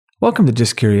Welcome to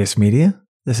Just Curious Media.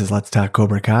 This is Let's Talk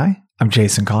Cobra Kai. I'm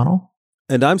Jason Connell.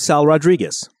 And I'm Sal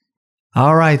Rodriguez.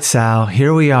 All right, Sal,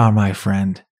 here we are, my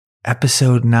friend.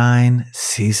 Episode 9,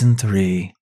 Season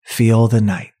 3, Feel the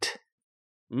Night.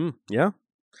 Yeah.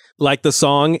 Like the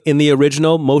song in the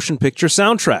original motion picture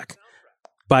soundtrack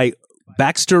by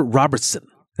Baxter Robertson.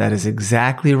 That is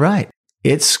exactly right.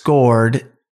 It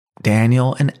scored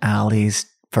Daniel and Allie's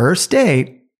first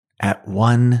date at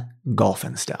One Golf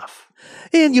and Stuff.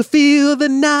 And you feel the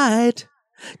night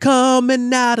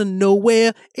coming out of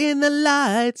nowhere in the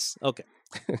lights. Okay.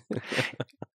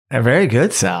 Very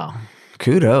good, Sal.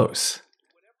 Kudos.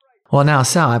 Well, now,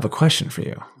 Sal, I have a question for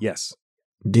you. Yes.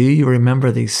 Do you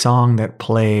remember the song that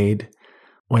played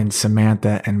when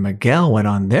Samantha and Miguel went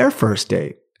on their first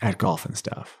date at Golf and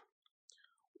Stuff?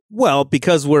 Well,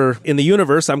 because we're in the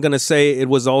universe, I'm going to say it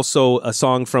was also a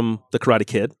song from The Karate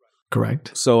Kid.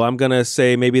 Correct. So I'm going to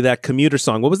say maybe that commuter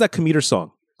song. What was that commuter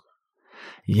song?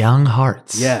 Young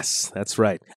Hearts. Yes, that's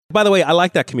right. By the way, I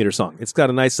like that commuter song. It's got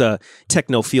a nice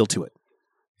techno feel to it.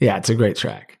 Yeah, it's a great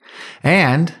track.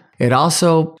 And it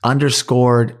also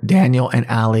underscored Daniel and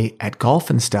Allie at Golf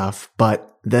and Stuff,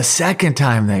 but the second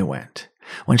time they went,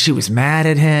 when she was mad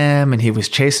at him and he was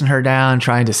chasing her down,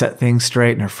 trying to set things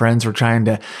straight, and her friends were trying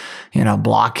to,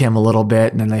 block him a little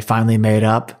bit, and then they finally made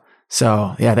up.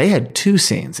 So, yeah, they had 2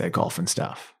 scenes at Golf and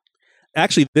Stuff.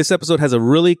 Actually, this episode has a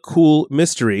really cool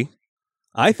mystery,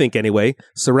 I think anyway,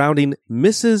 surrounding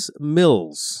Mrs.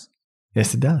 Mills.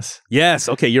 Yes, it does. Yes.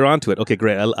 Okay, you're onto it. Okay,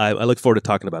 great. I look forward to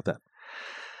talking about that.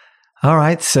 All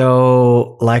right.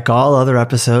 So, like all other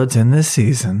episodes in this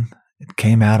season, it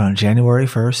came out on January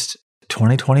 1st,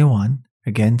 2021.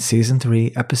 Again, Season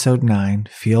 3, Episode 9,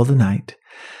 Feel the Night.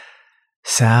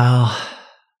 Sal,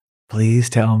 please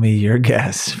tell me your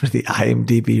guess for the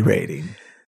IMDb rating.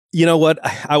 You know what?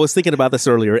 I was thinking about this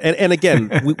earlier. And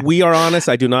again, we are honest.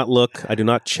 I do not look. I do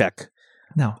not check.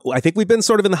 No. I think we've been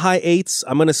sort of in the high 8s.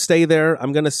 I'm going to stay there.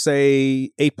 I'm going to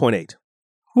say 8.8.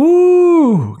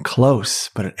 Woo! Close,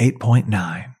 but at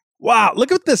 8.9. Wow.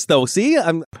 Look at this, though. See?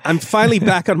 I'm finally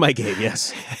back on my game.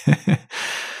 Yes.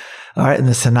 All right. And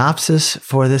the synopsis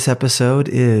for this episode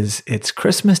is it's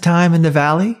Christmas time in the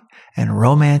valley and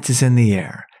romance is in the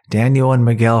air. Daniel and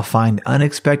Miguel find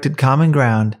unexpected common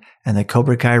ground, and the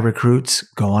Cobra Kai recruits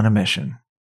go on a mission.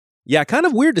 Yeah, kind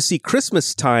of weird to see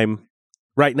Christmas time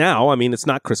right now. I mean, it's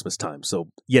not Christmas time, so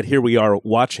yet here we are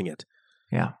watching it.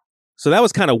 Yeah. So that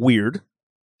was kind of weird.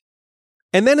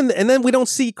 And then we don't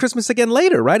see Christmas again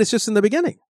later, right? It's just in the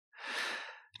beginning.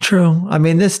 True. I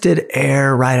mean, this did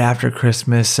air right after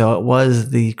Christmas, so it was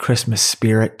the Christmas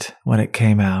spirit when it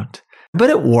came out. But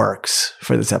it works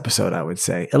for this episode, I would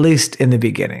say, at least in the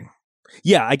beginning.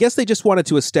 Yeah, I guess they just wanted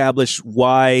to establish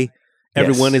why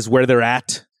everyone is where they're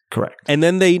at. Correct. And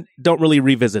then they don't really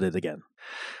revisit it again.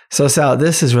 So, Sal,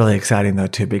 this is really exciting, though,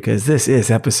 too, because this is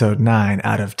episode 9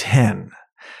 out of 10.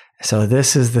 So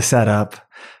this is the setup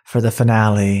for the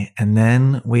finale. And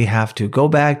then we have to go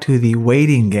back to the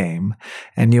waiting game,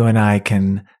 and you and I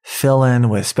can fill in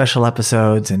with special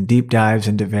episodes and deep dives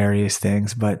into various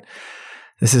things. But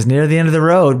this is near the end of the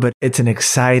road, but it's an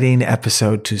exciting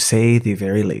episode to say the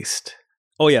very least.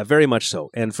 Oh, yeah, very much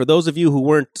so. And for those of you who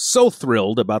weren't so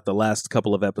thrilled about the last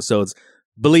couple of episodes,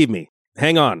 believe me,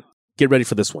 hang on. Get ready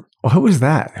for this one. What was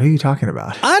that? Who are you talking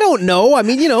about? I don't know. I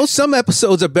mean, some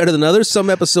episodes are better than others. Some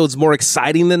episodes more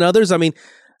exciting than others. I mean,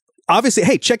 obviously,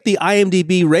 hey, check the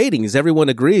IMDb ratings. Everyone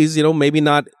agrees, maybe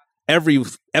not every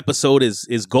episode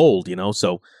is gold,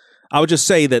 So I would just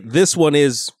say that this one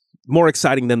is more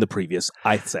exciting than the previous,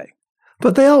 I'd say.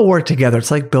 But they all work together.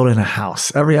 It's like building a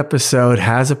house. Every episode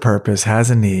has a purpose, has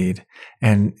a need,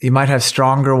 and you might have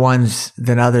stronger ones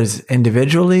than others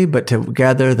individually, but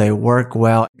together they work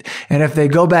well. And if they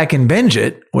go back and binge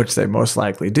it, which they most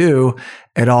likely do,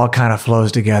 it all kind of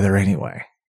flows together anyway.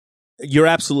 You're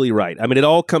absolutely right. I mean, it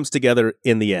all comes together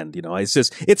in the end.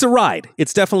 It's a ride.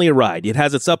 It's definitely a ride. It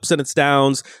has its ups and its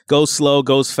downs, goes slow,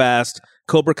 goes fast.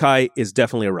 Cobra Kai is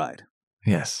definitely a ride.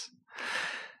 Yes.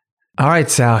 All right,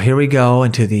 Sal, here we go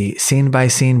into the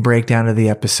scene-by-scene breakdown of the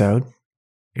episode.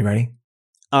 You ready?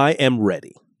 I am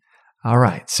ready. All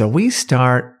right, so we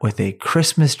start with a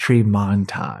Christmas tree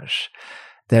montage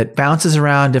that bounces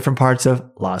around different parts of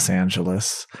Los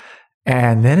Angeles,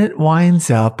 and then it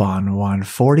winds up on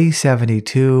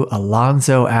 14072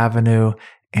 Alonzo Avenue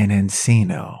in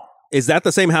Encino. Is that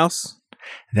the same house?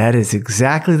 That is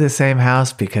exactly the same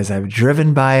house because I've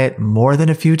driven by it more than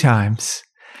a few times.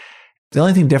 The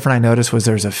only thing different I noticed was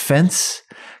there's a fence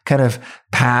kind of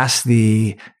past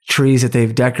the trees that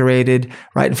they've decorated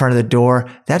right in front of the door.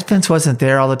 That fence wasn't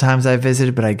there all the times I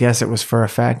visited, but I guess it was for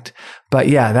effect. But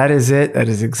yeah, that is it. That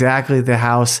is exactly the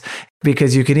house,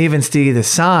 because you can even see the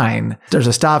sign. There's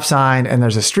a stop sign and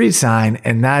there's a street sign,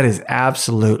 and that is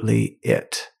absolutely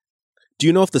it. Do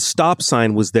you know if the stop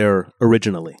sign was there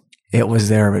originally? It was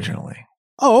there originally.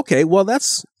 Oh, okay. Well,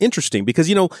 that's interesting because,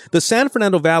 the San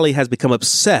Fernando Valley has become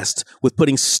obsessed with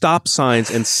putting stop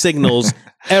signs and signals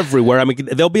everywhere. I mean,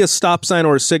 there'll be a stop sign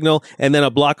or a signal, and then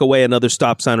a block away, another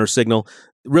stop sign or signal.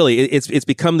 Really, it's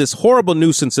become this horrible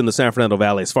nuisance in the San Fernando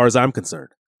Valley, as far as I'm concerned.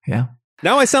 Yeah.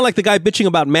 Now I sound like the guy bitching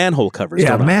about manhole covers.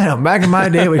 Yeah, back in my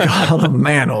day, we called them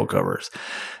manhole covers.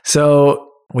 So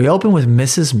we open with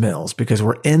Mrs. Mills because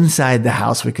we're inside the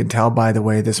house. We can tell by the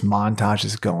way this montage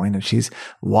is going, and she's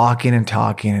walking and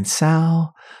talking. And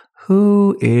Sal,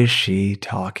 who is she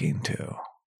talking to?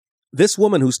 This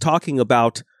woman who's talking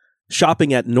about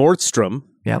shopping at Nordstrom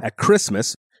at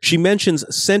Christmas. She mentions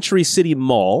Century City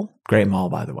Mall. Great mall,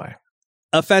 by the way.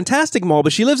 A fantastic mall,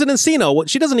 but she lives in Encino.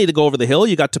 She doesn't need to go over the hill.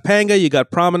 You got Topanga, you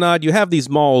got Promenade. You have these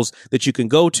malls that you can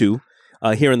go to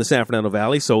here in the San Fernando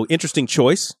Valley. So interesting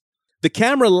choice. The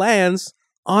camera lands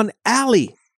on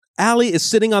Allie. Allie is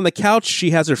sitting on the couch.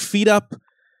 She has her feet up,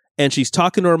 and she's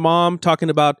talking to her mom, talking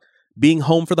about being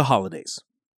home for the holidays.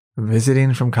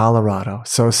 Visiting from Colorado.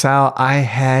 So, Sal, I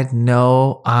had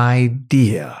no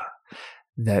idea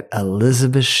that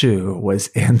Elizabeth Shue was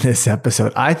in this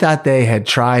episode. I thought they had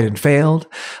tried and failed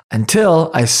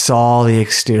until I saw the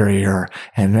exterior.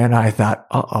 And then I thought,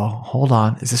 hold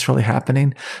on. Is this really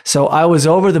happening? So I was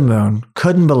over the moon.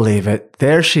 Couldn't believe it.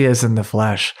 There she is in the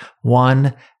flesh.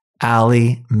 One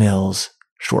Allie Mills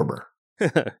Schwarber.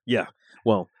 Yeah.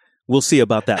 Well, we'll see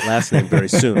about that last name very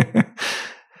soon.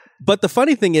 But the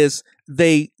funny thing is,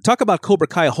 they talk about Cobra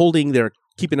Kai keeping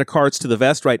their cards to the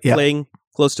vest, right? Yep. Playing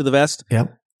close to the vest.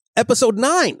 Yep. Episode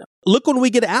 9. Look when we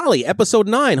get Allie. Episode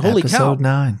 9. Holy cow. Episode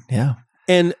 9. Yeah.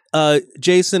 And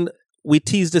Jason, we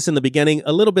teased this in the beginning.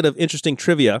 A little bit of interesting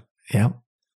trivia. Yeah.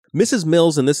 Mrs.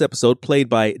 Mills in this episode, played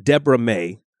by Deborah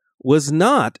May, was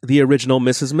not the original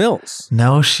Mrs. Mills.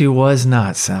 No, she was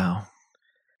not, Sal.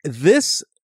 This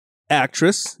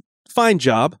actress, fine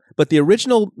job, but the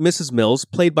original Mrs. Mills,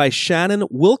 played by Shannon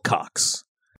Wilcox.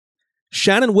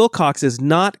 Shannon Wilcox is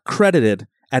not credited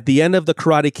at the end of The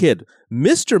Karate Kid.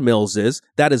 Mr. Mills is.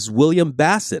 That is William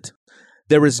Bassett.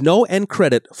 There is no end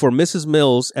credit for Mrs.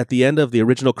 Mills at the end of the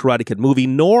original Karate Kid movie,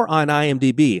 nor on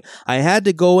IMDb. I had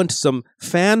to go into some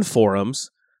fan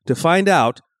forums to find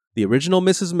out the original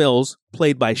Mrs. Mills,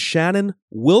 played by Shannon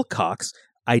Wilcox.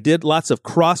 I did lots of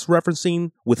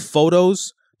cross-referencing with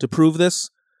photos to prove this.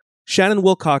 Shannon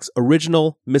Wilcox,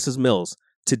 original Mrs. Mills.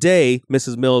 Today,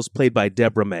 Mrs. Mills, played by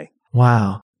Deborah May.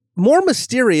 Wow. More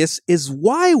mysterious is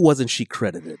why wasn't she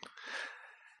credited?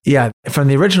 Yeah, from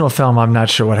the original film, I'm not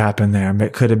sure what happened there.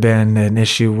 It could have been an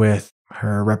issue with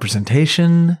her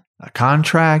representation, a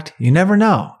contract. You never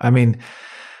know. I mean,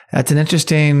 that's an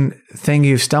interesting thing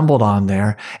you've stumbled on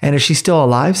there. And is she still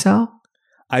alive, Sal?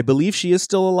 I believe she is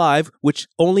still alive, which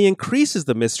only increases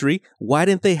the mystery. Why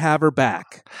didn't they have her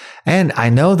back? And I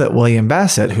know that William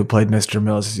Bassett, who played Mr.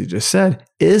 Mills, as you just said,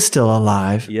 is still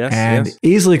alive. Yes, and yes.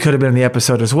 Easily could have been in the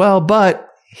episode as well, but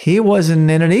he wasn't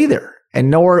in it either. And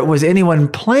nor was anyone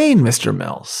playing Mr.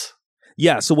 Mills.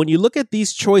 Yeah, so when you look at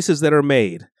these choices that are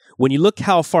made, when you look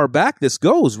how far back this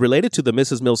goes related to the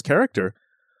Mrs. Mills character,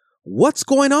 what's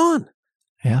going on?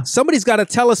 Yeah. Somebody's got to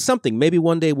tell us something. Maybe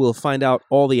one day we'll find out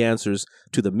all the answers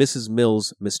to the Mrs.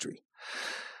 Mills mystery.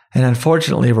 And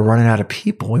unfortunately, we're running out of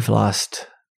people. We've lost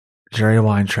Jerry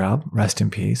Weintraub, rest in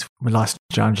peace. We lost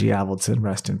John G. Avildsen,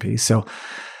 rest in peace. So,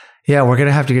 yeah, we're going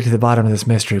to have to get to the bottom of this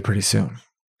mystery pretty soon.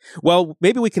 Well,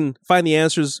 maybe we can find the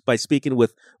answers by speaking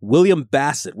with William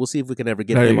Bassett. We'll see if we can ever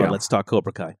get him on Let's Talk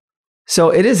Cobra Kai.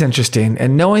 So it is interesting.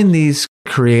 And knowing these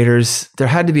creators, there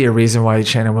had to be a reason why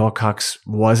Shannon Wilcox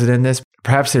wasn't in this.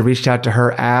 Perhaps they reached out to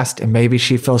her, asked, and maybe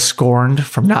she feels scorned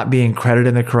from not being credited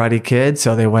in The Karate Kid.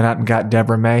 So they went out and got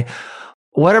Deborah May.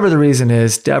 Whatever the reason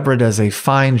is, Deborah does a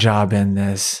fine job in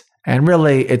this. And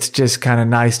really, it's just kind of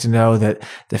nice to know that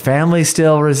the family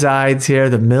still resides here.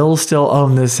 The Mills still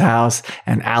own this house,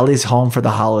 and Allie's home for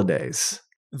the holidays.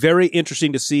 Very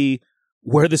interesting to see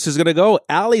where this is going to go.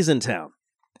 Allie's in town.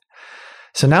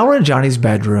 So now we're in Johnny's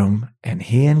bedroom, and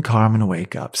he and Carmen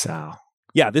wake up, Sal.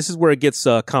 Yeah, this is where it gets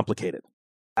complicated.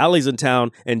 Allie's in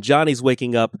town, and Johnny's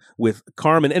waking up with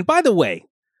Carmen. And by the way,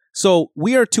 So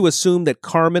we are to assume that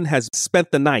Carmen has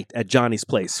spent the night at Johnny's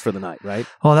place for the night, right?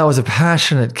 Well, that was a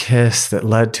passionate kiss that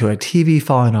led to a TV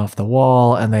falling off the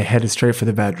wall, and they headed straight for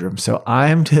the bedroom. So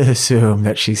I'm to assume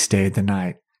that she stayed the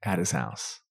night at his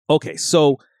house. Okay,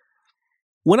 so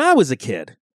when I was a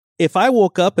kid, if I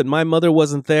woke up and my mother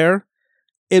wasn't there,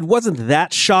 it wasn't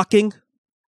that shocking.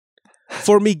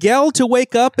 For Miguel to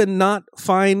wake up and not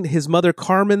find his mother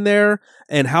Carmen there,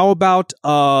 and how about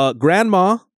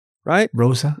Grandma, right?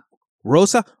 Rosa,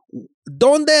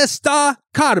 ¿Dónde está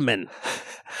Carmen?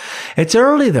 It's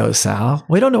early though, Sal.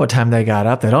 We don't know what time they got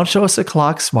up. They don't show us a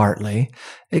clock smartly.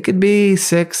 It could be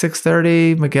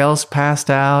 6:30. Miguel's passed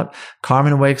out.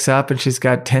 Carmen wakes up and she's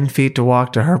got 10 feet to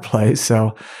walk to her place.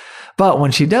 So, but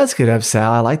when she does get up,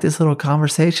 Sal, I like this little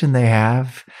conversation they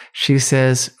have. She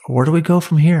says, "Where do we go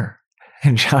from here?"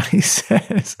 And Johnny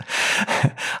says,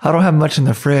 "I don't have much in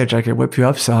the fridge. I could whip you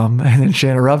up some." And then she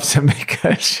interrupts him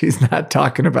because she's not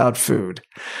talking about food.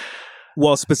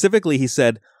 Well, specifically, he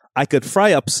said, "I could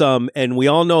fry up some," and we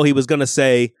all know he was going to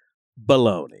say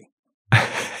bologna.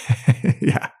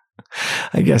 Yeah,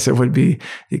 I guess it would be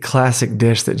the classic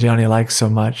dish that Johnny likes so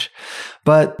much.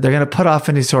 But they're going to put off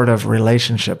any sort of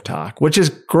relationship talk, which is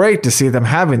great to see them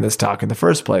having this talk in the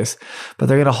first place. But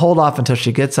they're going to hold off until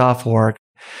she gets off work.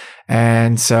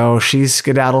 And so she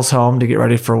skedaddles home to get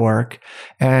ready for work.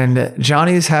 And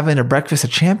Johnny's having a breakfast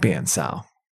of champions, Sal.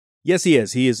 Yes, he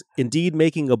is. He is indeed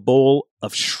making a bowl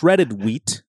of shredded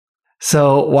wheat.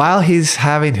 So while he's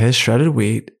having his shredded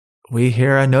wheat, we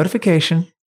hear a notification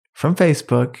from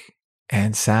Facebook.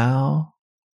 And Sal,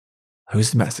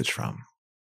 who's the message from?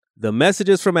 The message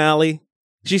is from Allie.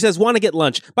 She says, "Want to get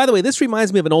lunch." By the way, this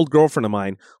reminds me of an old girlfriend of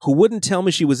mine who wouldn't tell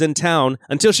me she was in town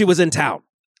until she was in town.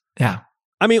 Yeah.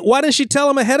 I mean, why didn't she tell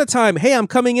him ahead of time? Hey, I'm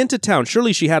coming into town.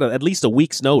 Surely she had at least a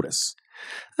week's notice.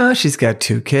 She's got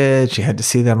 2 kids. She had to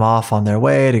see them off on their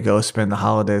way to go spend the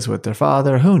holidays with their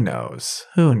father. Who knows?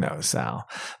 Who knows, Sal?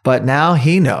 But now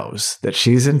he knows that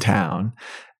she's in town.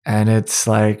 And it's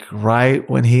like right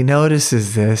when he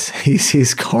notices this, he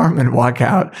sees Carmen walk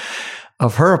out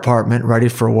of her apartment ready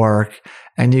for work.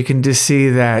 And you can just see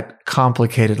that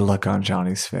complicated look on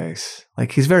Johnny's face.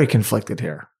 Like he's very conflicted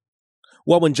here.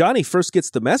 Well, when Johnny first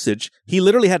gets the message, he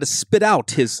literally had to spit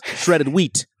out his shredded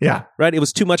wheat. Yeah. Right? It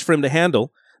was too much for him to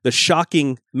handle. The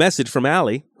shocking message from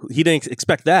Allie. He didn't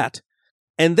expect that.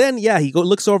 And then, yeah, he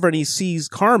looks over and he sees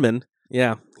Carmen.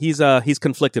 Yeah, he's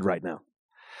conflicted right now.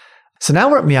 So now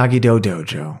we're at Miyagi-Do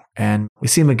Dojo, and we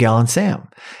see Miguel and Sam.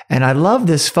 And I love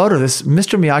this photo. This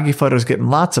Mr. Miyagi photo is getting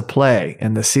lots of play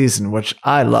in the season, which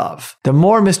I love. The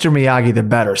more Mr. Miyagi, the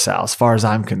better, Sal, as far as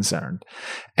I'm concerned.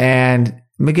 And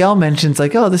Miguel mentions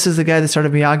like, "Oh, this is the guy that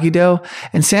started Miyagi-Do."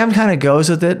 And Sam kind of goes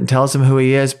with it and tells him who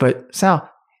he is. But Sal,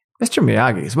 Mr.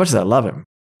 Miyagi, as much as I love him,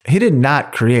 he did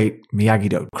not create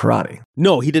Miyagi-Do karate.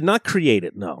 No, he did not create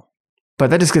it, no. But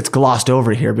that just gets glossed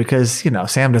over here because,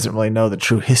 Sam doesn't really know the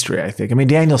true history, I think. I mean,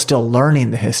 Daniel's still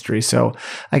learning the history, so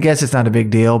I guess it's not a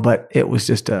big deal, but it was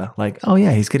just oh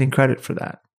yeah, he's getting credit for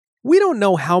that. We don't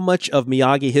know how much of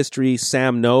Miyagi history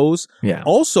Sam knows. Yeah.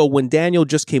 Also, when Daniel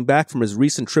just came back from his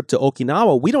recent trip to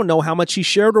Okinawa, we don't know how much he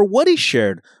shared or what he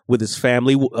shared with his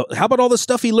family. How about all the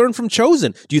stuff he learned from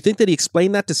Chosen? Do you think that he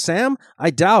explained that to Sam? I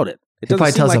doubt it. It he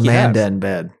probably doesn't seem tells like Amanda in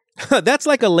bed. That's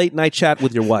like a late night chat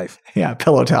with your wife. Yeah,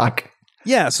 pillow talk.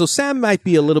 Yeah, so Sam might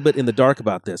be a little bit in the dark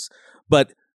about this.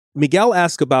 But Miguel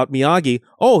asks about Miyagi.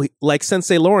 Oh, like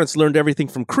Sensei Lawrence learned everything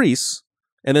from Kreese.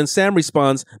 And then Sam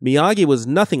responds, Miyagi was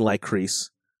nothing like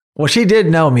Kreese. Well, she did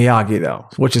know Miyagi, though,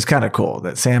 which is kind of cool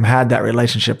that Sam had that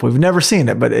relationship. We've never seen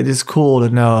it, but it is cool to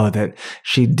know that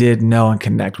she did know and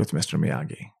connect with Mr.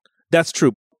 Miyagi. That's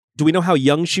true. Do we know how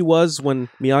young she was when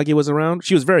Miyagi was around?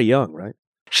 She was very young, right?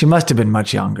 She must have been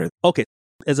much younger. Okay.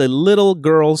 As a little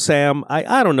girl, Sam,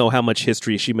 I don't know how much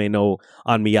history she may know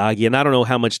on Miyagi, and I don't know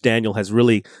how much Daniel has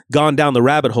really gone down the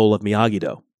rabbit hole of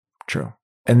Miyagi-Do. True.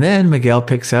 And then Miguel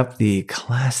picks up the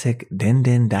classic Den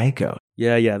Den Daiko.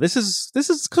 Yeah. This is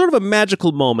sort of a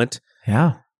magical moment.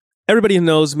 Yeah. Everybody who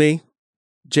knows me,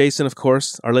 Jason, of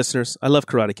course, our listeners, I love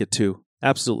Karate Kid 2.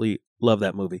 Absolutely love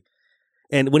that movie.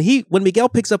 And when Miguel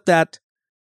picks up that,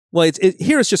 well,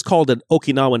 here it's just called an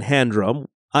Okinawan hand drum.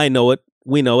 I know it.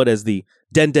 We know it as the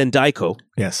Den Den Daiko.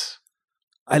 Yes.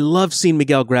 I love seeing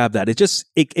Miguel grab that.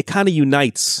 It kind of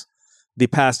unites the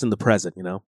past and the present, you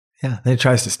know? Yeah. Then he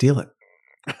tries to steal it.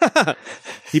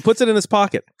 He puts it in his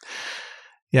pocket.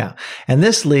 Yeah. And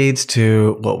this leads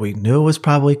to what we knew was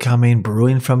probably coming,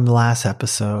 brewing from the last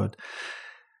episode.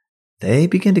 They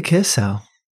begin to kiss, Sal.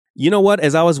 You know what?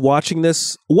 As I was watching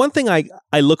this, one thing I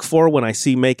look for when I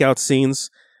see makeout scenes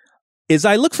is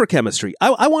I look for chemistry.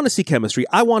 I want to see chemistry.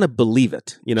 I want to believe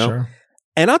it, you know? Sure.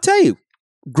 And I'll tell you,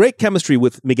 great chemistry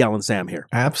with Miguel and Sam here.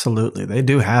 Absolutely. They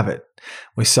do have it.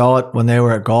 We saw it when they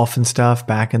were at golf and stuff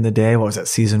back in the day. What was that,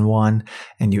 season 1?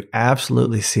 And you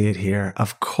absolutely see it here.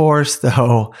 Of course,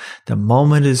 though, the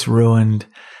moment is ruined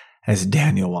as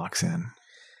Daniel walks in.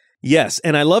 Yes,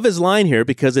 and I love his line here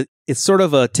because it's sort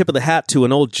of a tip of the hat to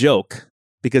an old joke,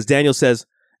 because Daniel says,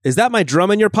 "Is that my drum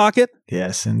in your pocket?"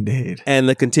 Yes, indeed. And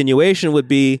the continuation would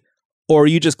be, "Or are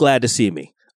you just glad to see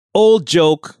me?" Old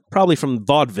joke, probably from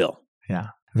vaudeville. Yeah,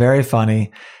 very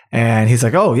funny. And he's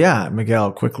like, "Oh, yeah."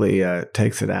 Miguel quickly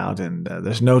takes it out, and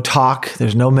there's no talk.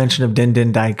 There's no mention of Din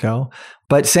Din Daiko.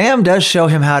 But Sam does show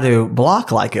him how to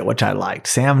block like it, which I liked.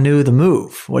 Sam knew the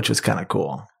move, which was kind of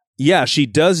cool. Yeah, she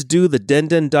does do the Den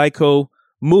Den Daiko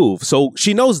move. So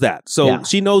she knows that. So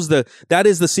she knows that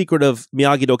is the secret of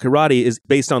Miyagi-Do karate is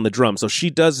based on the drum. So she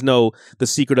does know the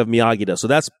secret of Miyagi-Do. So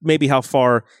that's maybe how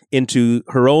far into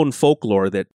her own folklore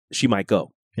that she might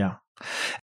go. Yeah.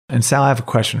 And Sal, I have a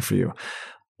question for you.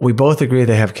 We both agree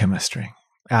they have chemistry.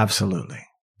 Absolutely.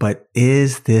 But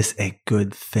is this a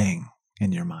good thing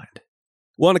in your mind?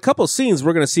 Well, in a couple of scenes,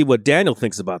 we're going to see what Daniel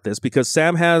thinks about this, because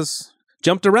Sam has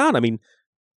jumped around. I mean,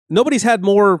 nobody's had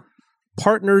more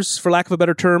partners, for lack of a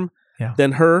better term,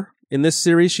 than her in this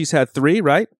series. She's had 3,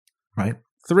 right? Right.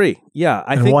 3. Yeah.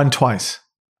 I think one twice.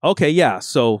 Okay. Yeah.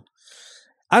 So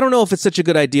I don't know if it's such a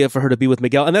good idea for her to be with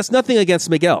Miguel. And that's nothing against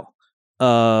Miguel.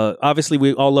 Obviously,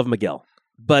 we all love Miguel.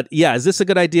 But yeah, is this a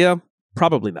good idea?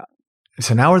 Probably not.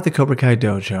 So now we're at the Cobra Kai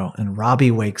dojo, and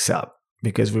Robbie wakes up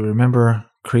because we remember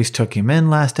Kreese took him in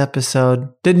last episode.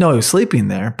 Didn't know he was sleeping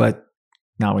there, but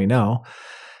now we know.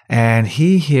 And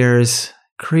he hears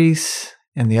Kreese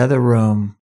in the other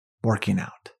room working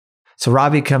out. So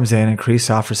Robbie comes in and Kreese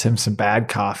offers him some bad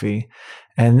coffee.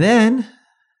 And then,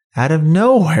 out of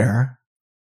nowhere,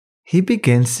 he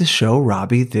begins to show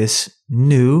Robbie this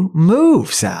new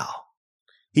move, Sal.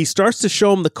 He starts to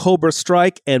show him the Cobra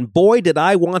strike, and boy, did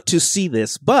I want to see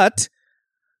this. But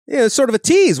it's sort of a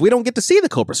tease. We don't get to see the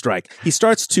Cobra strike. He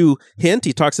starts to hint.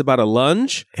 He talks about a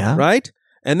lunge, right?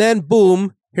 And then,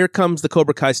 boom, here comes the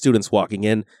Cobra Kai students walking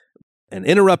in and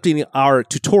interrupting our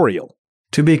tutorial.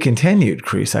 To be continued,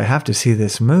 Kreese. I have to see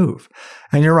this move.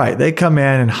 And you're right. They come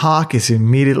in, and Hawk is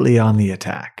immediately on the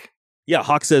attack. Yeah,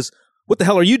 Hawk says, "What the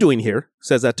hell are you doing here?"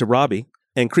 Says that to Robbie.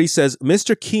 And Kreese says,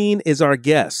 "Mr. Keen is our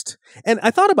guest." And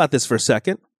I thought about this for a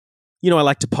second. You know, I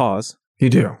like to pause. You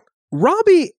do.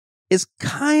 Robbie is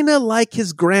kind of like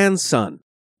his grandson.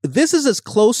 This is as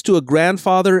close to a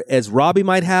grandfather as Robbie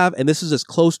might have, and this is as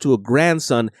close to a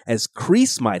grandson as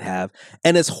Kreese might have.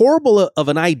 And as horrible of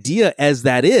an idea as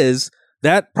that is,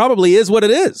 that probably is what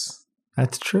it is.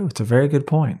 That's true. It's a very good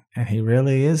point. And he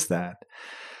really is that.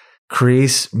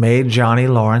 Kreese made Johnny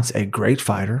Lawrence a great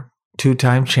fighter.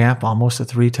 2-time champ, almost a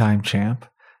 3-time champ.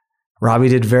 Robbie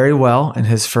did very well in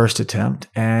his first attempt,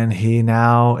 and he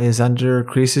now is under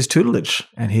Kreese's tutelage,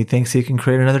 and he thinks he can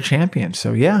create another champion.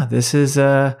 So yeah, this is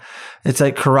it's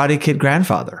like Karate Kid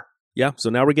grandfather. Yeah, so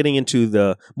now we're getting into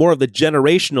the more of the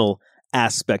generational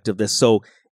aspect of this. So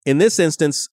in this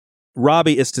instance,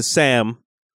 Robbie is to Sam,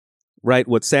 right?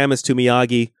 What Sam is to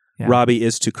Miyagi, Robbie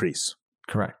is to Kreese.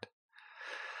 Correct.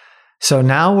 So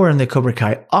now we're in the Cobra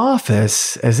Kai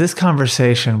office as this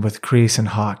conversation with Kreese and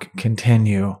Hawk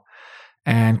continue.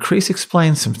 And Kreese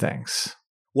explains some things.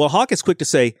 Well, Hawk is quick to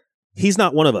say, he's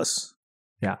not one of us.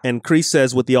 Yeah. And Kreese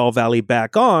says, with the All Valley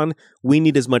back on, we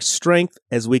need as much strength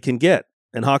as we can get.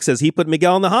 And Hawk says, he put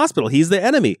Miguel in the hospital. He's the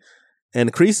enemy.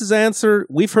 And Kreese's answer,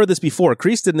 we've heard this before.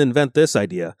 Kreese didn't invent this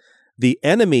idea. The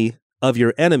enemy of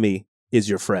your enemy is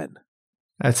your friend.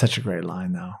 That's such a great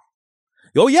line, though.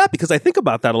 Oh, yeah, because I think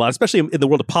about that a lot, especially in the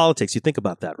world of politics. You think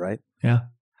about that, right? Yeah.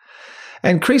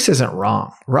 And Kreese isn't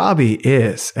wrong. Robbie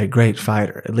is a great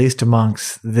fighter, at least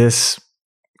amongst this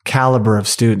caliber of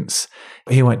students.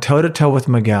 He went toe-to-toe with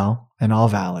Miguel in All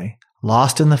Valley,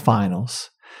 lost in the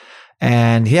finals.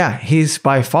 And yeah, he's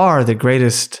by far the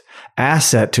greatest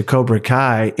asset to Cobra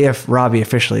Kai, if Robbie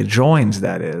officially joins,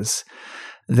 that is,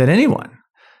 than anyone.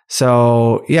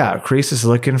 So yeah, Kreese is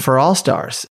looking for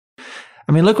all-stars.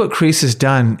 I mean, look what Kreese has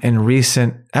done in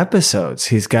recent episodes.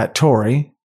 He's got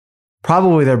Tori,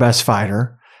 probably their best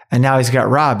fighter, and now he's got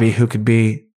Robbie, who could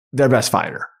be their best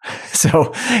fighter.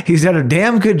 So he's done a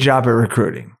damn good job at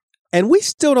recruiting. And we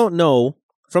still don't know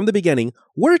from the beginning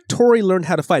where Tori learned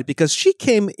how to fight, because she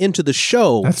came into the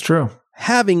show. That's true.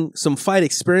 Having some fight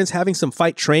experience, having some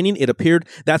fight training. It appeared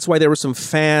that's why there were some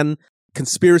fan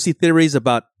conspiracy theories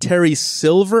about Terry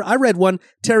Silver. I read one,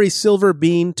 Terry Silver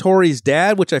being Tori's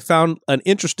dad, which I found an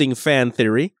interesting fan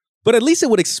theory. But at least it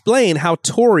would explain how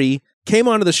Tori came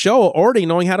onto the show already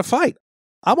knowing how to fight.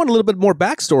 I want a little bit more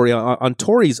backstory on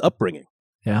Tori's upbringing.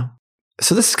 Yeah.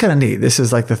 So this is kind of neat. This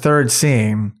is like the third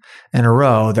scene in a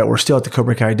row that we're still at the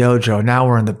Cobra Kai dojo. Now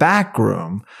we're in the back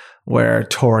room where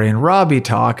Tori and Robbie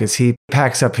talk as he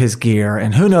packs up his gear,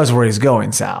 and who knows where he's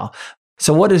going, Sal.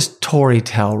 So what does Tori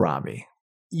tell Robbie?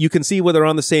 You can see where they're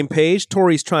on the same page.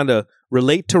 Tori's trying to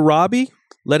relate to Robbie,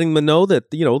 letting them know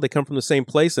that, they come from the same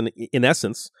place. And in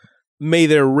essence, may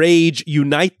their rage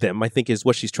unite them, I think is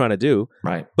what she's trying to do.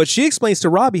 Right. But she explains to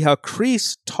Robbie how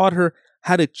Kreese taught her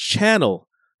how to channel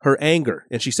her anger.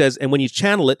 And she says, and when you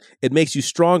channel it, it makes you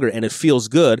stronger and it feels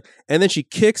good. And then she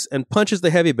kicks and punches the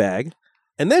heavy bag.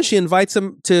 And then she invites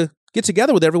him to get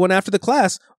together with everyone after the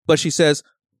class. But she says,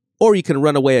 or you can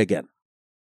run away again.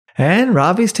 And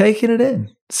Robbie's taking it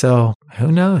in. So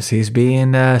who knows? He's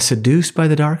being seduced by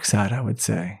the dark side, I would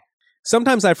say.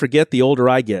 Sometimes I forget, the older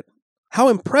I get, how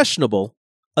impressionable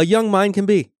a young mind can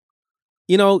be.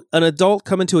 An adult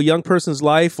come into a young person's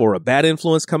life, or a bad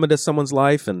influence come into someone's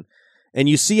life, and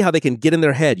you see how they can get in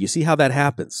their head. You see how that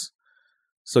happens.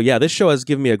 So yeah, this show has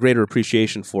given me a greater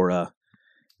appreciation for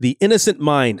the innocent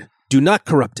mind. Do not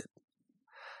corrupt it.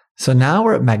 So now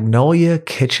we're at Magnolia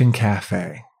Kitchen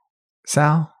Cafe.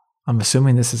 Sal, I'm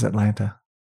assuming this is Atlanta.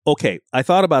 Okay, I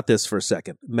thought about this for a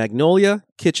second. Magnolia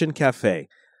Kitchen Cafe.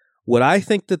 What I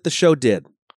think that the show did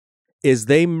is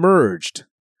they merged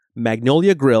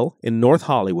Magnolia Grill in North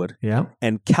Hollywood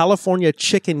and California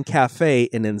Chicken Cafe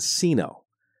in Encino.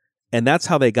 And that's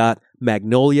how they got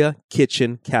Magnolia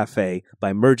Kitchen Cafe,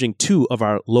 by merging two of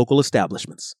our local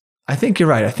establishments. I think you're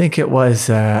right. I think it was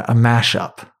a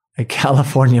mashup, a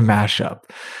California mashup.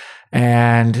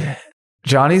 And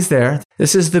Johnny's there.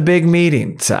 This is the big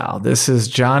meeting, Sal. This is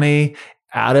Johnny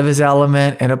out of his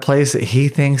element in a place that he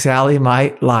thinks Allie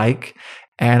might like.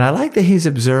 And I like that he's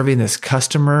observing this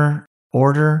customer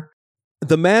order.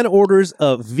 The man orders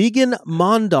a vegan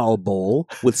mandal bowl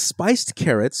with spiced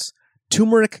carrots,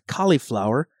 turmeric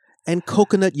cauliflower, and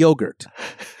coconut yogurt.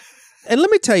 And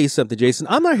let me tell you something, Jason.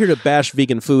 I'm not here to bash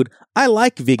vegan food. I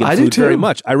like vegan food very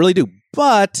much. I really do.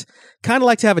 But kind of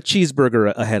like to have a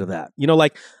cheeseburger ahead of that.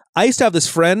 I used to have this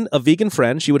friend, a vegan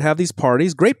friend. She would have these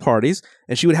parties, great parties,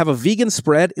 and she would have a vegan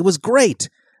spread. It was great.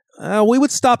 We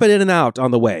would stop at In-N-Out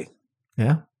on the way.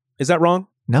 Yeah. Is that wrong?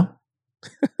 No.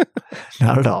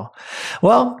 Not at all.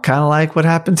 Well, kind of like what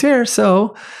happens here.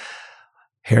 So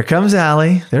here comes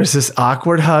Allie. There's this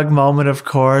awkward hug moment, of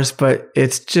course, but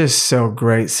it's just so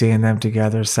great seeing them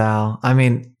together, Sal. I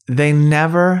mean, they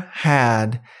never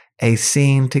had a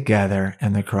scene together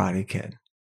in The Karate Kid.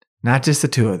 Not just the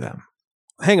two of them.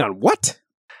 Hang on, what?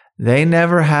 They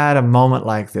never had a moment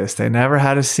like this. They never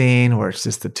had a scene where it's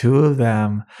just the two of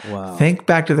them. Wow. Think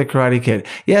back to The Karate Kid.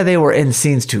 Yeah, they were in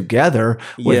scenes together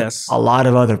with a lot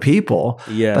of other people.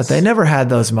 Yes. But they never had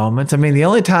those moments. I mean, the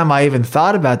only time I even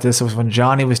thought about this was when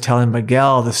Johnny was telling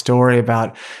Miguel the story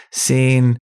about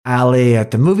seeing Allie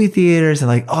at the movie theaters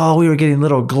and we were getting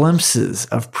little glimpses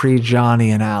of pre-Johnny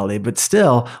and Allie. But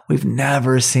still, we've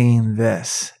never seen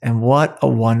this. And what a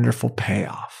wonderful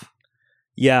payoff.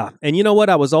 Yeah. And you know what?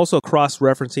 I was also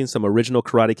cross-referencing some original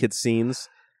Karate Kid scenes,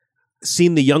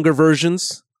 seen the younger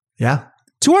versions. Yeah.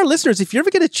 To our listeners, if you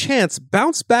ever get a chance,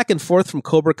 bounce back and forth from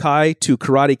Cobra Kai to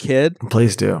Karate Kid.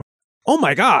 Please do. Oh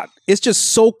my God. It's just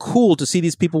so cool to see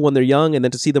these people when they're young and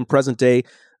then to see them present day.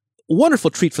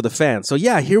 Wonderful treat for the fans. So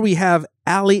yeah, here we have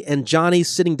Allie and Johnny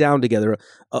sitting down together.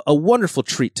 A wonderful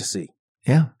treat to see.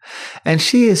 Yeah. And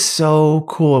she is so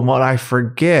cool. And what I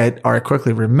forget, or I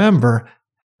quickly remember,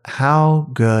 how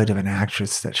good of an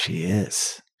actress that she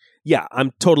is. Yeah, I'm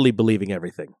totally believing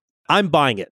everything. I'm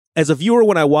buying it. As a viewer,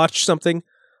 when I watch something,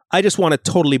 I just want to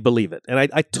totally believe it. And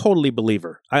I totally believe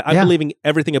her. I'm believing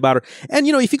everything about her. And,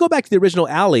 if you go back to the original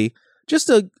Allie,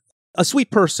 just a sweet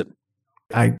person.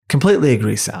 I completely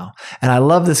agree, Sal. And I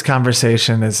love this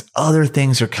conversation as other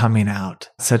things are coming out,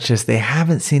 such as they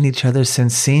haven't seen each other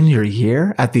since senior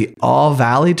year at the All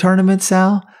Valley tournament,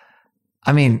 Sal.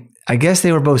 I mean, I guess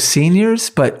they were both seniors,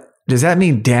 but does that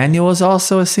mean Daniel was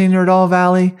also a senior at All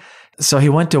Valley? So he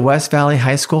went to West Valley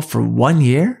High School for 1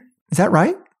 year? Is that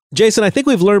right? Jason, I think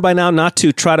we've learned by now not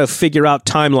to try to figure out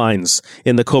timelines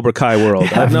in the Cobra Kai world.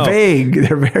 Yeah, vague.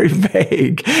 They're very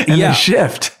vague. And they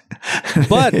shift.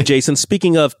 But, Jason,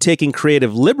 speaking of taking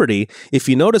creative liberty, if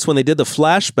you notice when they did the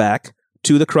flashback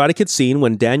to the Karate Kid scene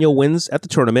when Daniel wins at the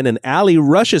tournament and Allie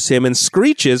rushes him and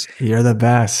screeches, "You're the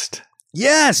best."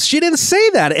 Yes, she didn't say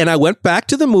that. And I went back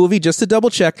to the movie just to double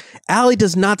check. Allie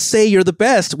does not say "you're the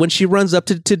best" when she runs up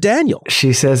to Daniel.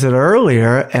 She says it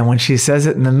earlier. And when she says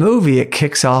it in the movie, it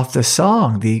kicks off the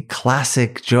song, the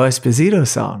classic Joe Esposito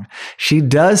song. She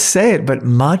does say it, but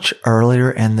much earlier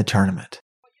in the tournament.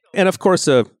 And of course,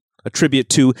 a tribute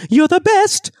to "You're the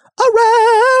best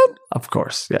around." Of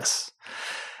course, yes.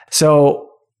 So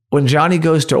when Johnny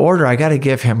goes to order, I got to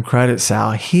give him credit,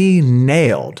 Sal. He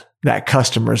nailed that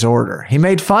customer's order. He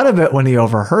made fun of it when he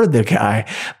overheard the guy,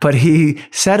 but he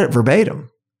said it verbatim.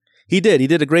 He did. He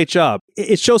did a great job.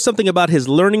 It shows something about his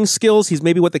learning skills. He's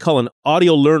maybe what they call an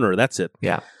audio learner. That's it.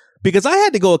 Yeah. Because I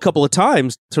had to go a couple of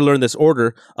times to learn this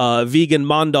order. Vegan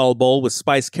mandal bowl with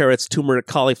spiced carrots, turmeric,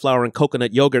 cauliflower, and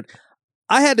coconut yogurt.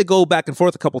 I had to go back and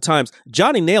forth a couple of times.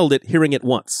 Johnny nailed it hearing it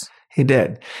once. He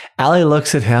did. Allie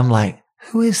looks at him like,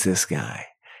 who is this guy?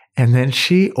 And then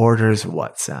she orders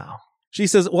what, Sal? She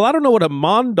says, well, I don't know what a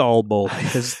mandal bowl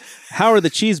is. How are the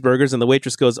cheeseburgers? And the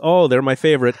waitress goes, oh, they're my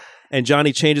favorite. And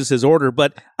Johnny changes his order.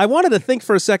 But I wanted to think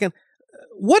for a second,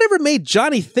 whatever made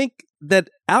Johnny think that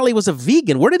Allie was a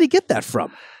vegan? Where did he get that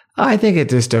from? I think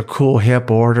it's just a cool,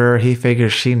 hip order. He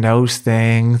figures she knows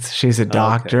things. She's a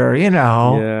doctor, Okay. you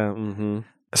know. Yeah. Mm-hmm.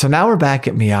 So now we're back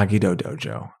at Miyagi-Do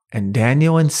Dojo. And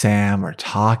Daniel and Sam are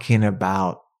talking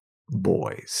about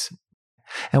boys.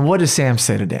 And what does Sam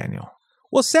say to Daniel?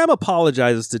 Well, Sam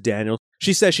apologizes to Daniel.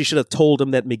 She says she should have told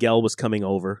him that Miguel was coming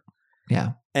over.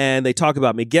 Yeah. And they talk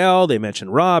about Miguel. They mention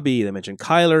Robbie. They mention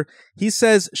Kyler. He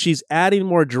says she's adding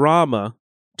more drama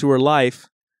to her life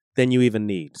than you even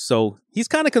need. So he's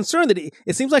kind of concerned that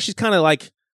it seems like she's kind of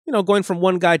like, going from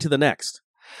one guy to the next.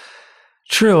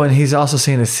 True. And he's also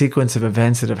seen a sequence of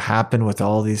events that have happened with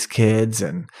all these kids.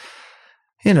 And,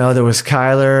 there was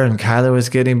Kyler, and Kyler was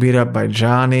getting beat up by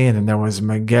Johnny. And then there was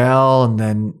Miguel. And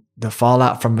then the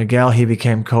fallout from Miguel, he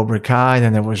became Cobra Kai. And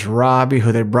then there was Robbie,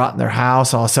 who they brought in their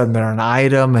house. All of a sudden, they're an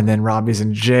item. And then Robbie's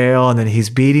in jail. And then he's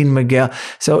beating Miguel.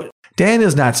 So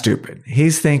Daniel's not stupid.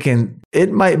 He's thinking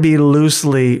it might be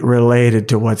loosely related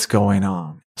to what's going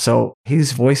on. So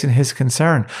he's voicing his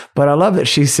concern. But I love that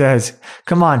she says,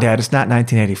 come on, Dad, it's not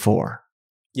 1984.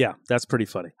 Yeah, that's pretty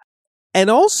funny. And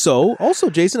also,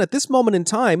 Jason, at this moment in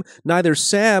time, neither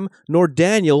Sam nor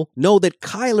Daniel know that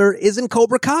Kyler is in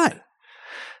Cobra Kai.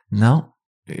 No,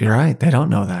 you're right. They don't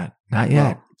know that. Not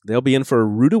yet. Well, they'll be in for a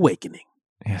rude awakening.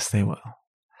 Yes, they will.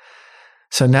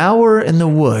 So now we're in the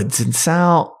woods. And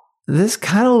Sal, this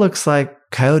kind of looks like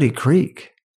Coyote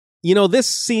Creek. This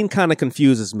scene kind of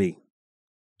confuses me.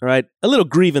 All right. A little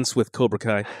grievance with Cobra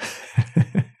Kai.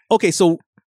 Okay, so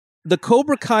the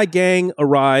Cobra Kai gang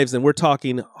arrives, and we're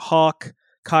talking Hawk,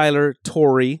 Kyler,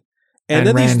 Tori, and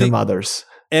then random others.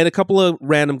 And a couple of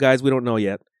random guys we don't know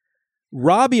yet.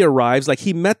 Robbie arrives like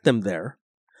he met them there.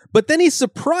 But then he's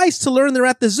surprised to learn they're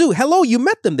at the zoo. Hello, you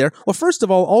met them there. Well, first of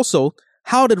all, also,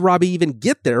 how did Robbie even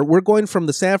get there? We're going from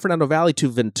the San Fernando Valley to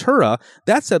Ventura.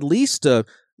 That's at least a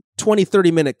 20,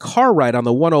 30-minute car ride on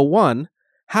the 101.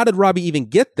 How did Robbie even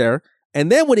get there? And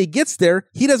then when he gets there,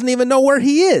 he doesn't even know where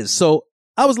he is. So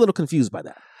I was a little confused by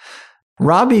that.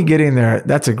 Robbie getting there,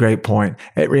 that's a great point.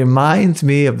 It reminds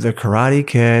me of the Karate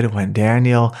Kid when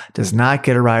Daniel does not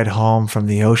get a ride home from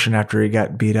the ocean after he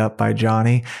got beat up by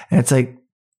Johnny. And it's like,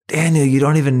 Daniel, you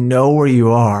don't even know where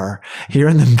you are. You're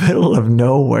in the middle of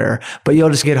nowhere, but you'll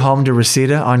just get home to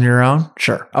Reseda on your own?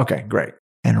 Sure. Okay, great.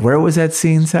 And where was that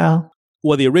scene, Sal?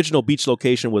 Well, the original beach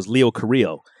location was Leo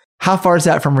Carrillo. How far is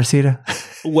that from Reseda?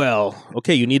 Well,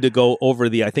 okay, you need to go over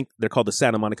I think they're called the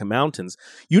Santa Monica Mountains.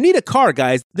 You need a car,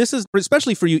 guys. This is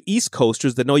especially for you East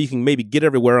Coasters that know you can maybe get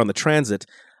everywhere on the transit.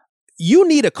 You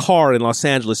need a car in Los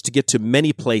Angeles to get to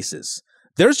many places.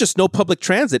 There's just no public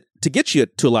transit to get you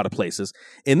to a lot of places.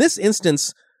 In this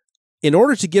instance, in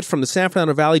order to get from the San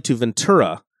Fernando Valley to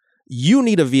Ventura, you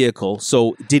need a vehicle.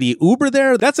 So did he Uber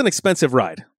there? That's an expensive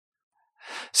ride.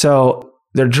 So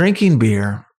they're drinking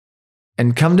beer.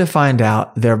 And come to find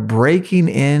out, they're breaking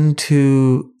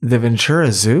into the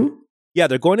Ventura Zoo? Yeah,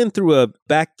 they're going in through a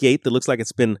back gate that looks like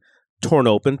it's been torn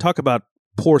open. Talk about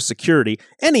poor security.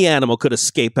 Any animal could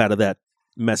escape out of that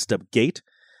messed up gate.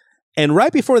 And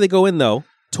right before they go in, though,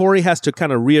 Tori has to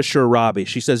kind of reassure Robbie.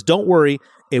 She says, don't worry,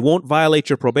 it won't violate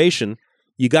your probation.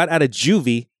 You got out of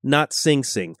juvie, not Sing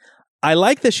Sing. I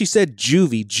like that she said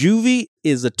juvie. Juvie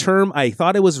is a term, I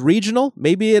thought it was regional.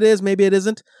 Maybe it is, maybe it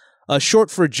isn't.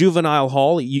 Short for juvenile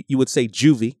hall, you would say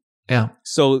juvie. Yeah.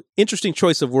 So interesting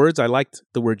choice of words. I liked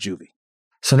the word juvie.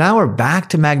 So now we're back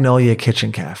to Magnolia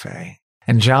Kitchen Cafe.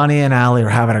 And Johnny and Allie are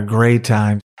having a great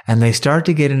time. And they start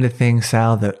to get into things,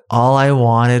 Sal, that all I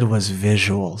wanted was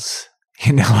visuals.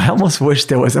 I almost wish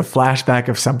there was a flashback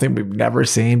of something we've never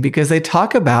seen because they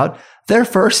talk about their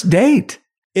first date.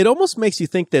 It almost makes you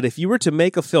think that if you were to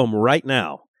make a film right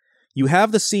now, you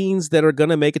have the scenes that are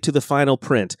going to make it to the final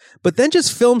print, but then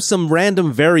just film some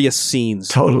random various scenes.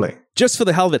 Totally. Just for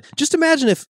the hell of it. Just imagine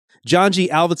if John G.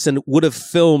 Avildsen would have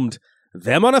filmed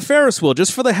them on a Ferris wheel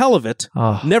just for the hell of it,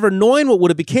 never knowing what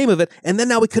would have became of it. And then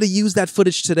now we could have used that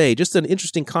footage today. Just an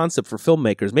interesting concept for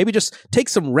filmmakers. Maybe just take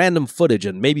some random footage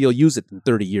and maybe you'll use it in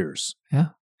 30 years. Yeah.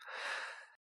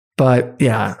 But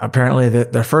yeah, apparently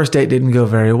their first date didn't go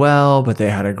very well, but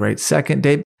they had a great second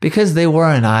date because they were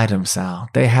an item, Sal.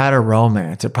 They had a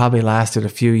romance. It probably lasted a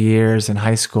few years in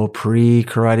high school,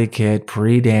 pre-Karate Kid,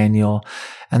 pre-Daniel,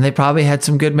 and they probably had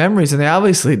some good memories, and they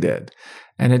obviously did.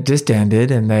 And it just ended,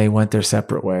 and they went their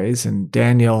separate ways, and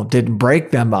Daniel didn't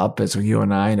break them up, as you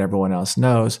and I and everyone else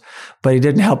knows, but he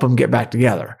didn't help them get back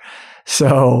together.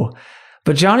 So,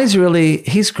 but Johnny's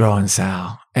he's growing,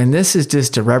 Sal. And this is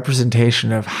just a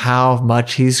representation of how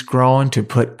much he's grown to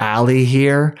put Ali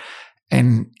here.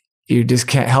 And you just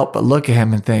can't help but look at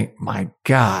him and think, my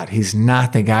God, he's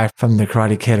not the guy from the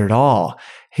Karate Kid at all.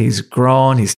 He's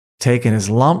grown. He's taken his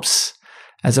lumps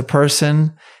as a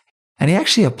person. And he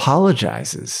actually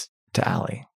apologizes to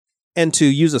Ali. And to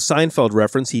use a Seinfeld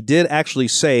reference, he did actually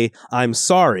say, I'm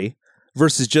sorry,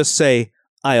 versus just say,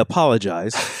 I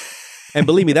apologize. And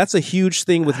believe me, that's a huge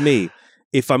thing with me.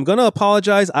 If I'm going to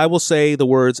apologize, I will say the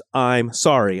words, I'm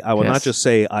sorry. I will not just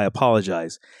say, I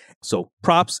apologize. So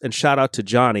props and shout out to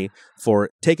Johnny for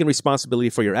taking responsibility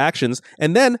for your actions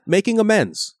and then making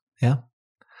amends. Yeah.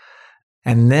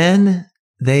 And then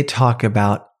they talk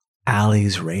about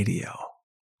Ali's radio.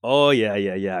 Oh,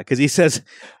 yeah. Because he says,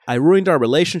 I ruined our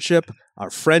relationship, our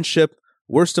friendship.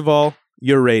 Worst of all,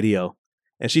 your radio.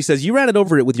 And she says, you ran it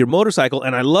over with your motorcycle,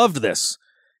 and I loved this.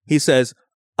 He says,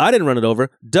 I didn't run it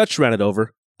over. Dutch ran it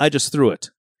over. I just threw it.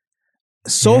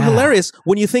 So hilarious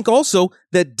when you think also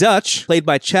that Dutch, played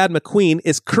by Chad McQueen,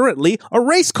 is currently a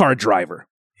race car driver.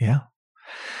 Yeah.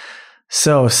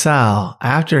 So, Sal,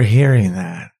 after hearing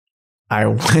that, I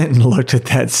went and looked at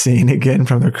that scene again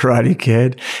from the Karate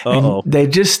Kid. And they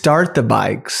just start the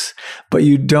bikes, but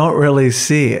you don't really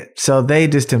see it. So they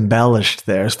just embellished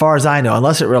there, as far as I know,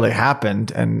 unless it really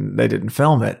happened and they didn't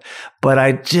film it. But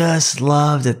I just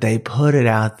love that they put it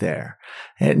out there.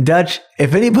 And Dutch,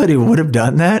 if anybody would have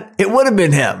done that, it would have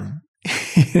been him.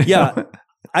 Yeah.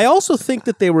 I also think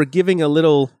that they were giving a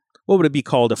little, what would it be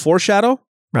called? A foreshadow?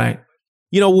 Right.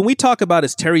 You know, when we talk about,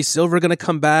 is Terry Silver going to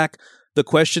come back? The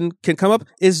question can come up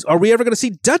is, are we ever going to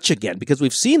see Dutch again? Because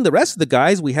we've seen the rest of the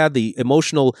guys. We had the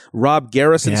emotional Rob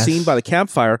Garrison scene by the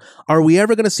campfire. Are we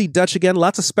ever going to see Dutch again?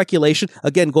 Lots of speculation.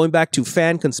 Again, going back to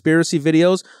fan conspiracy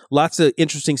videos, lots of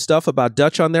interesting stuff about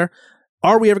Dutch on there.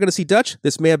 Are we ever going to see Dutch?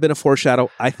 This may have been a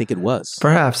foreshadow. I think it was.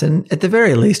 Perhaps. And at the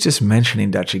very least, just mentioning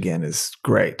Dutch again is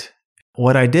great.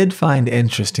 What I did find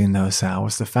interesting, though, Sal,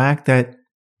 was the fact that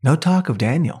no talk of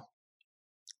Daniel.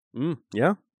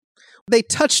 Yeah. They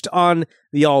touched on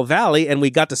the All Valley and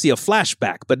we got to see a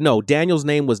flashback, but no, Daniel's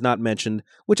name was not mentioned,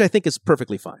 which I think is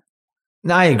perfectly fine.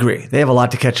 No, I agree. They have a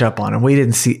lot to catch up on, and we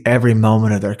didn't see every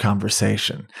moment of their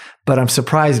conversation. But I'm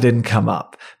surprised it didn't come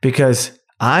up because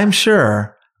I'm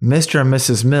sure Mr. and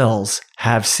Mrs. Mills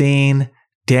have seen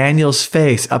Daniel's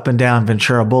face up and down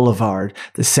Ventura Boulevard,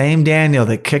 the same Daniel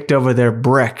that kicked over their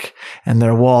brick and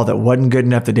their wall that wasn't good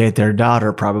enough to date their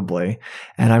daughter, probably.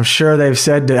 And I'm sure they've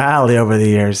said to Ali over the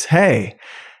years, hey,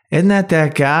 isn't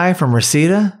that guy from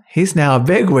Reseda? He's now a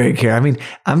bigwig here. I mean,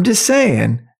 I'm just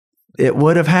saying it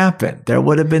would have happened. There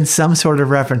would have been some sort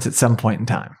of reference at some point in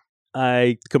time.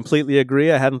 I completely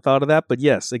agree. I hadn't thought of that, but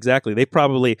yes, exactly. They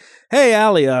probably, hey,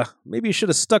 Ali, maybe you should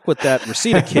have stuck with that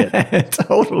Reseda kid.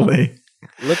 Totally.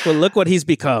 Look what he's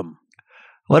become.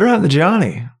 What happened to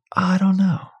Johnny? I don't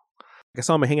know. I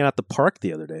saw him hanging out at the park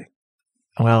the other day.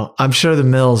 Well, I'm sure the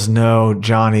Mills know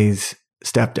Johnny's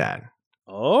stepdad.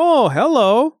 Oh,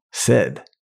 hello. Sid.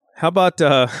 How about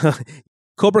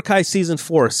Cobra Kai Season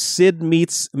 4, Sid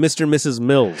meets Mr. and Mrs.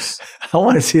 Mills? I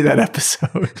want to see that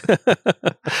episode.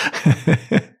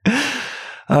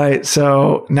 All right,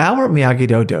 so now we're at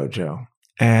Miyagi-Do Dojo,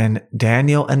 and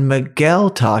Daniel and Miguel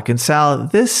talk. And Sal,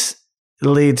 this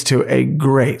leads to a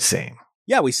great scene.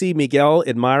 Yeah, we see Miguel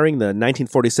admiring the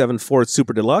 1947 Ford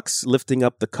Super Deluxe, lifting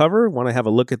up the cover. Want to have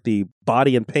a look at the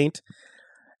body and paint.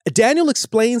 Daniel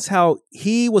explains how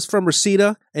he was from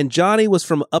Reseda and Johnny was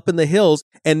from up in the hills,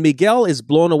 and Miguel is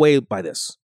blown away by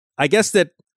this. I guess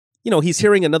that, he's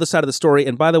hearing another side of the story.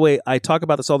 And by the way, I talk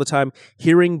about this all the time,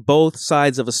 hearing both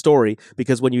sides of a story,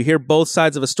 because when you hear both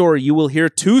sides of a story, you will hear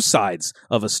two sides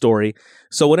of a story.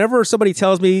 So whenever somebody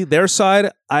tells me their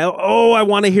side, I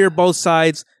want to hear both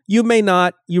sides. You may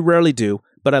not, you rarely do,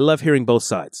 but I love hearing both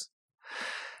sides.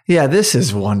 Yeah, this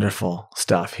is wonderful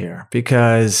stuff here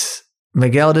because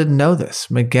Miguel didn't know this.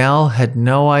 Miguel had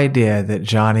no idea that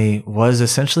Johnny was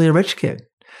essentially a rich kid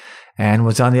and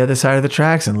was on the other side of the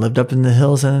tracks and lived up in the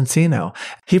hills in Encino.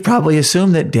 He probably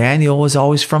assumed that Daniel was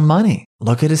always from money.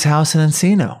 look at his house in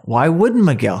Encino. Why wouldn't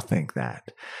Miguel think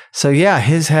that? So yeah,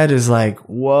 his head is like,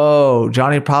 whoa,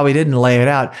 Johnny probably didn't lay it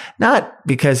out. Not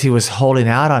because he was holding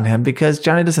out on him, because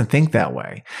Johnny doesn't think that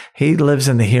way. He lives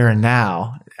in the here and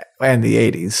now and the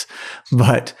 80s.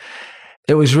 But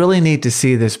it was really neat to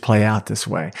see this play out this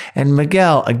way. And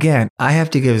Miguel, again, I have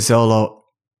to give Xolo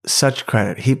such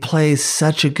credit. He plays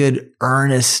such a good,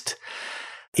 earnest,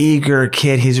 eager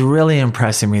kid. He's really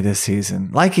impressing me this season,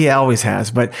 like he always has.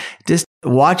 But just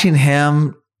watching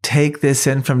him take this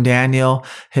in from Daniel,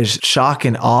 his shock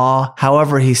and awe,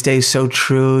 however he stays so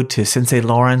true to Sensei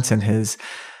Lawrence and his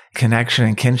connection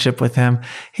and kinship with him,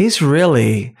 he's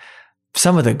really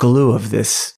some of the glue of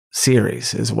this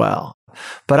series as well.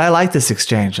 But I like this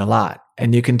exchange a lot.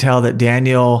 And you can tell that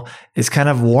Daniel is kind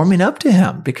of warming up to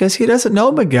him because he doesn't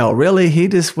know Miguel. Really, he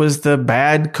just was the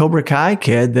bad Cobra Kai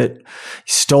kid that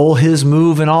stole his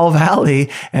move in All Valley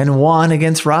and won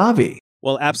against Robbie.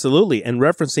 Well, absolutely. And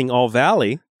referencing All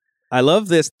Valley, I love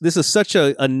this. This is such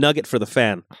a nugget for the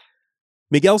fan.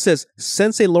 Miguel says,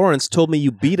 Sensei Lawrence told me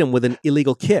you beat him with an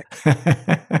illegal kick.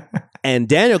 And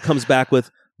Daniel comes back with,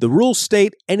 the rules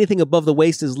state anything above the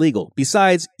waist is legal.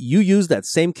 Besides, you used that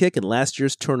same kick in last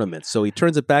year's tournament. So he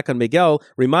turns it back on Miguel,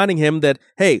 reminding him that,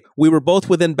 hey, we were both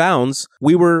within bounds.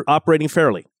 We were operating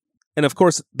fairly. And of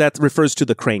course, that refers to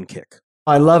the crane kick.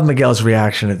 I love Miguel's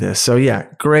reaction to this. So yeah,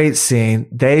 great scene.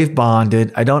 They've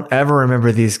bonded. I don't ever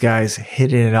remember these guys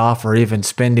hitting it off or even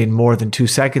spending more than 2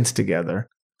 seconds together.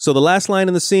 So the last line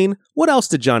in the scene, what else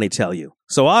did Johnny tell you?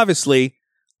 So obviously,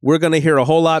 we're going to hear a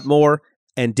whole lot more.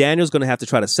 And Daniel's going to have to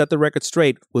try to set the record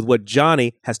straight with what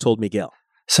Johnny has told Miguel.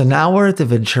 So now we're at the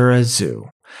Ventura Zoo,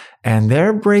 and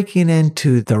they're breaking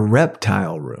into the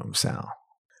reptile room, Sal.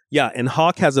 Yeah, and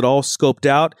Hawk has it all scoped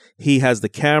out. He has the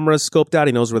cameras scoped out.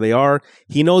 He knows where they are.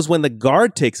 He knows when the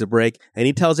guard takes a break, and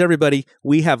he tells everybody,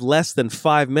 we have less than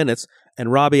 5 minutes.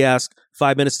 And Robbie asks,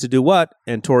 5 minutes to do what?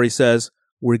 And Tori says,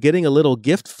 we're getting a little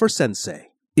gift for Sensei.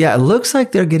 Yeah, it looks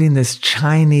like they're getting this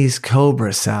Chinese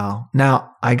cobra, Sal.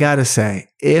 Now, I gotta say,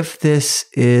 if this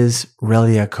is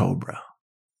really a cobra,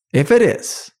 if it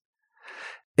is,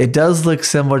 it does look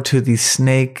similar to the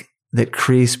snake that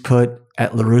Kreese put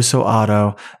at LaRusso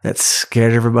Auto that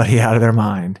scared everybody out of their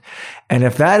mind. And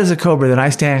if that is a cobra, then I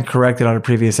stand corrected on a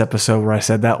previous episode where I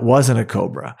said that wasn't a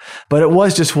cobra, but it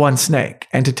was just one snake.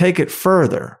 And to take it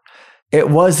further, it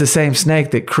was the same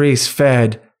snake that Kreese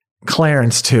fed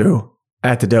Clarence to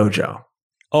at the dojo.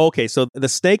 Okay, so the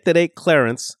snake that ate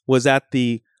Clarence was at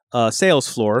the sales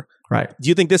floor. Right. Do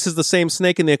you think this is the same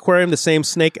snake in the aquarium, the same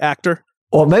snake actor?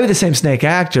 Well, maybe the same snake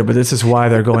actor, but this is why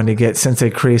they're going to get Sensei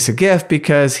Kreese a gift,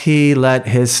 because he let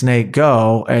his snake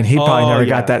go and he probably never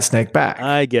got that snake back.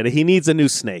 I get it. He needs a new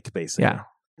snake, basically. Yeah.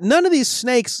 None of these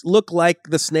snakes look like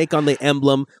the snake on the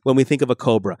emblem when we think of a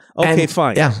cobra. Okay,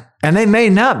 fine. Yeah. And they may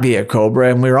not be a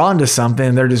cobra, and we're onto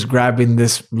something. They're just grabbing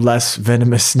this less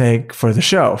venomous snake for the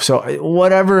show. So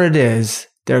whatever it is,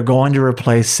 they're going to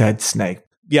replace said snake.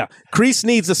 Yeah. Kreese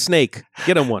needs a snake.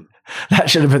 Get him one. That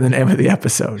should have been the name of the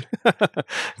episode.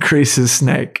 Kreese's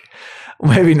snake.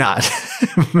 Maybe not.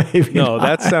 Maybe no, not.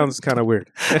 That sounds kind of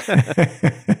weird.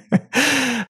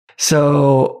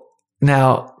 So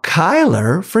now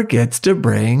Kyler forgets to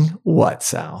bring what,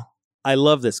 Sal? I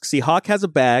love this. See, Hawk has a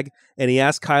bag, and he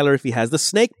asks Kyler if he has the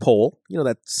snake pole. You know,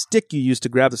 that stick you use to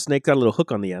grab the snake, got a little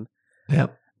hook on the end.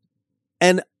 Yep.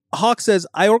 And Hawk says,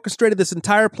 I orchestrated this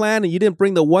entire plan, and you didn't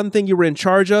bring the one thing you were in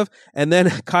charge of. And then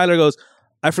Kyler goes,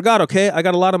 I forgot, okay? I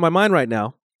got a lot on my mind right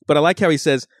now. But I like how he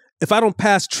says, if I don't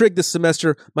pass trig this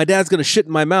semester, my dad's going to shit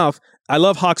in my mouth. I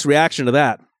love Hawk's reaction to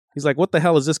that. He's like, what the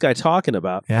hell is this guy talking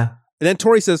about? Yeah. And then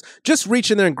Tori says, just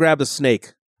reach in there and grab the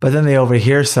snake. But then they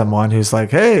overhear someone who's like,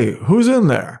 hey, who's in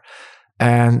there?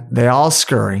 And they all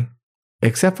scurry,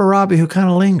 except for Robbie, who kind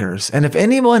of lingers. And if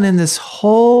anyone in this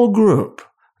whole group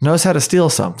knows how to steal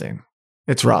something,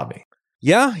 it's Robbie.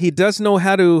 Yeah, he does know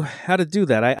how to do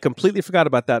that. I completely forgot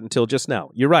about that until just now.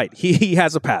 You're right. He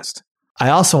has a past. I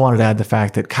also wanted to add the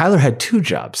fact that Kyler had 2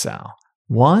 jobs, Sal.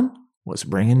 One was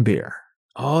bringing beer.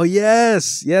 Oh,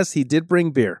 yes. Yes, he did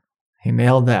bring beer. He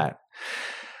nailed that.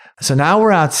 So now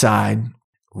we're outside.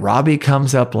 Robbie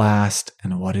comes up last,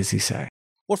 and what does he say?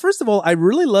 Well, first of all, I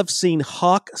really love seeing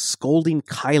Hawk scolding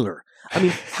Kyler. I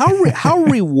mean, how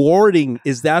rewarding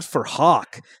is that for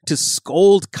Hawk to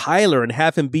scold Kyler and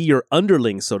have him be your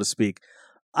underling, so to speak?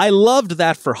 I loved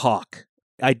that for Hawk.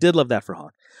 I did love that for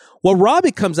Hawk. Well,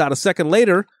 Robbie comes out a second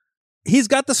later. He's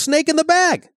got the snake in the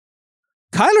bag.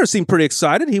 Kyler seemed pretty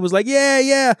excited. He was like,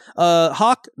 yeah.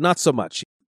 Hawk, not so much.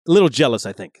 A little jealous,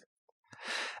 I think.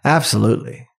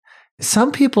 Absolutely.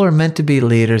 Some people are meant to be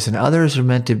leaders and others are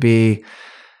meant to be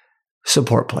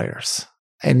support players.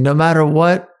 And no matter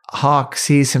what Hawk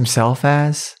sees himself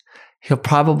as, he'll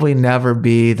probably never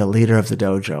be the leader of the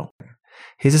dojo.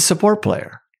 He's a support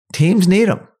player. Teams need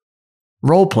him.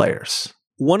 Role players.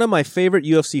 One of my favorite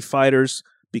UFC fighters,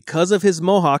 because of his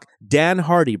mohawk, Dan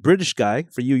Hardy, British guy,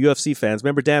 for you UFC fans.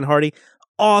 Remember Dan Hardy?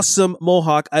 Awesome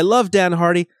mohawk. I love Dan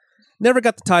Hardy. Never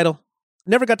got the title.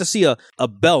 Never got to see a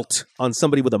belt on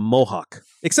somebody with a mohawk.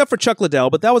 Except for Chuck Liddell,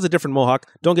 but that was a different mohawk.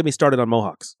 Don't get me started on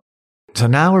mohawks. So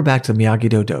now we're back to the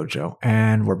Miyagi-Do dojo,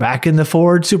 and we're back in the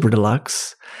Ford Super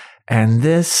Deluxe. And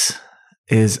this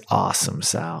is awesome,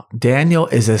 Sal. Daniel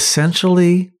is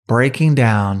essentially breaking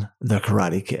down the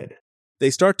Karate Kid. They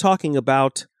start talking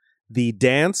about the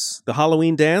dance, the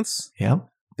Halloween dance. Yep.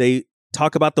 They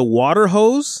talk about the water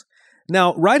hose.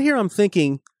 Now, right here, I'm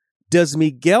thinking, does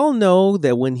Miguel know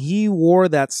that when he wore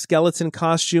that skeleton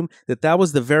costume, that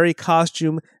was the very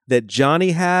costume that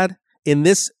Johnny had in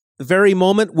this very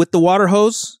moment with the water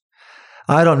hose?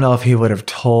 I don't know if he would have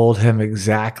told him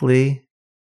exactly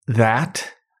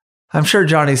that. I'm sure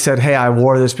Johnny said, hey, I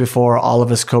wore this before, all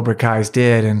of us Cobra Kais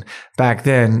did. And back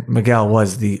then, Miguel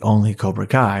was the only Cobra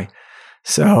Kai.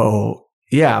 So,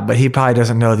 yeah, but he probably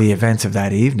doesn't know the events of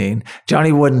that evening.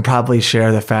 Johnny wouldn't probably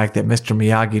share the fact that Mr.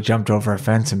 Miyagi jumped over a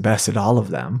fence and bested all of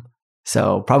them.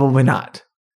 So, probably not.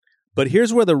 But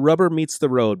here's where the rubber meets the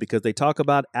road, because they talk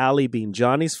about Allie being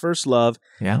Johnny's first love.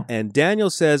 Yeah. And Daniel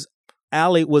says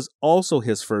Allie was also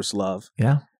his first love.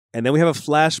 Yeah. And then we have a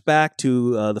flashback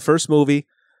to the first movie,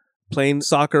 playing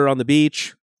soccer on the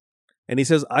beach. And he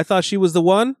says, I thought she was the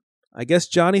one. I guess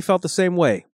Johnny felt the same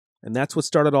way. And that's what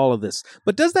started all of this.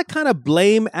 But does that kind of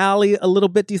blame Allie a little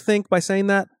bit, do you think, by saying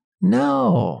that?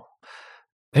 No.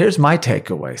 Here's my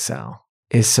takeaway, Sal.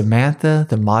 Is Samantha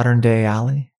the modern day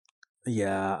Allie?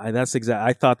 Yeah, that's exactly.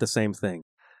 I thought the same thing.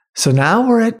 So now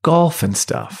we're at golf and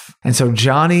stuff. And so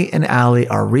Johnny and Allie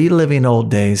are reliving old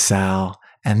days, Sal.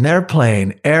 And they're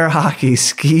playing air hockey,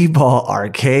 skee ball,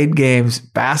 arcade games,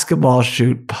 basketball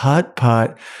shoot,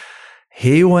 putt.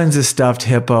 He wins a stuffed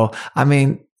hippo. I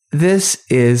mean, this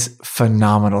is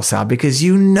phenomenal, Sal, because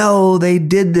you know they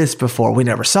did this before. We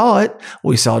never saw it.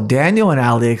 We saw Daniel and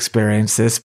Allie experience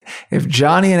this. If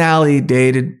Johnny and Allie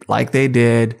dated like they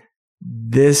did,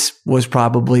 this was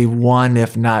probably one,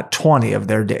 if not 20 of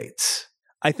their dates.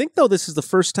 I think, though, this is the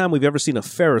first time we've ever seen a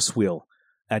Ferris wheel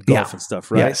at golf and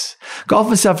stuff, right? Yes. Golf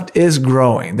and stuff is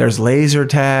growing. There's laser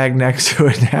tag next to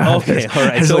it now. Okay, all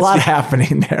right. There's a lot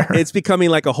happening there. It's becoming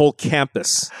like a whole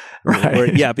campus.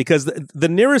 Right. Yeah, because the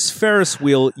nearest Ferris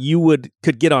wheel you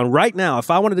could get on right now, if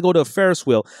I wanted to go to a Ferris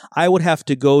wheel, I would have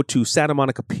to go to Santa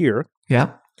Monica Pier.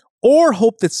 Yeah. Or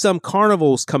hope that some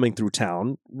carnival's coming through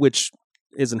town, which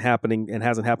isn't happening and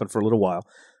hasn't happened for a little while.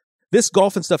 This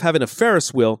golf and stuff having a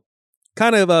Ferris wheel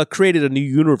kind of created a new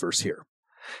universe here.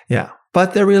 Yeah.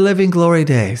 But they're reliving glory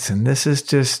days, and this is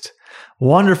just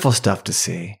wonderful stuff to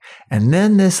see. And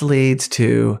then this leads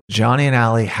to Johnny and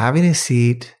Allie having a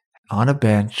seat on a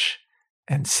bench.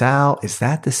 And Sal, is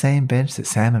that the same bench that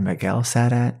Sam and Miguel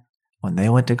sat at when they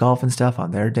went to golf and stuff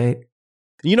on their date?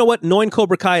 You know what? Knowing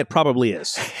Cobra Kai, it probably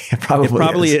is. It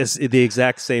probably is the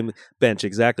exact same bench,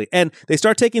 exactly. And they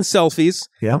start taking selfies.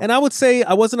 Yeah. And I would say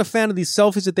I wasn't a fan of these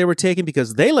selfies that they were taking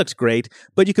because they looked great,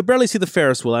 but you could barely see the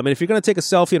Ferris wheel. I mean, if you're going to take a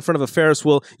selfie in front of a Ferris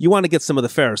wheel, you want to get some of the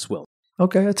Ferris wheel.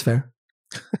 Okay, that's fair.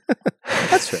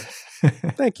 That's fair.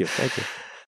 Thank you.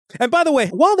 And by the way,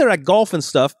 while they're at golf and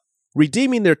stuff,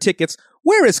 redeeming their tickets,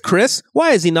 where is Chris?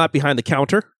 Why is he not behind the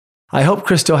counter? I hope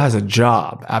Chris still has a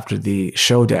job after the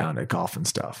showdown at golf and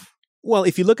stuff. Well,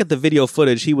 if you look at the video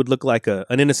footage, he would look like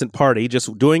an innocent party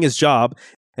just doing his job,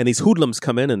 and these hoodlums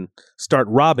come in and start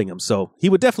robbing him. So he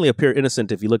would definitely appear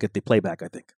innocent if you look at the playback, I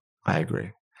think. I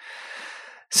agree.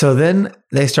 So then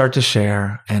they start to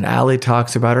share, and Allie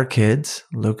talks about her kids,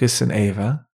 Lucas and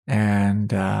Ava,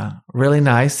 and really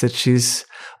nice that she's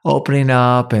opening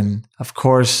up. And of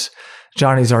course,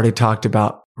 Johnny's already talked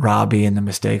about Robbie and the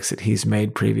mistakes that he's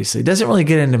made previously. Doesn't really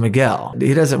get into Miguel.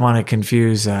 He doesn't want to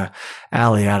confuse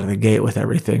Allie out of the gate with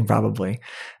everything, probably.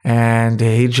 And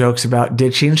he jokes about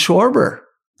ditching Schwarber.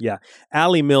 Yeah.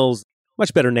 Allie Mills,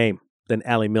 much better name than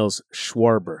Allie Mills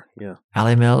Schwarber. Yeah.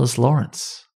 Allie Mills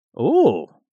Lawrence. Oh,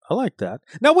 I like that.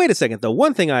 Now, wait a second, though.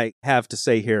 One thing I have to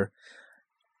say here.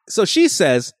 So she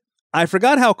says, I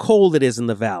forgot how cold it is in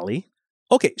the valley.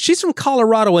 Okay, she's from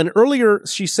Colorado, and earlier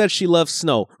she said she loves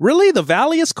snow. Really? The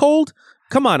valley is cold?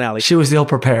 Come on, Allie. She was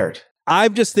ill-prepared.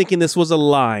 I'm just thinking this was a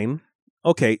line.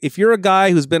 Okay, if you're a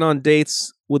guy who's been on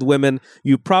dates with women,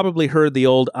 you probably heard the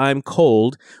old I'm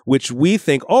cold, which we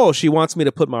think, oh, she wants me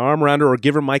to put my arm around her or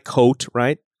give her my coat,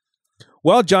 right?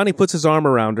 Well, Johnny puts his arm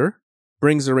around her,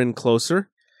 brings her in closer,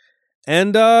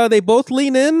 and they both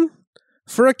lean in.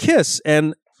 for a kiss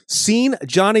and seen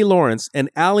Johnny Lawrence and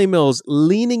Allie Mills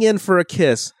leaning in for a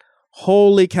kiss.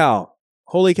 Holy cow.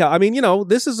 Holy cow. I mean,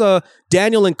 this is a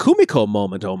Daniel and Kumiko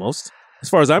moment almost, as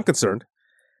far as I'm concerned.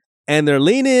 And they're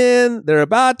leaning in, they're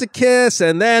about to kiss,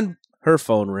 and then her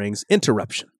phone rings.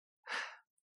 Interruption.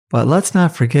 But let's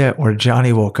not forget where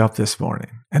Johnny woke up this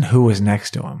morning and who was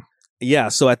next to him. Yeah,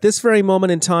 so at this very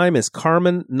moment in time, is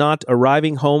Carmen not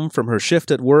arriving home from her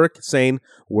shift at work saying,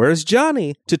 "Where's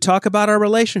Johnny?" to talk about our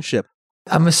relationship?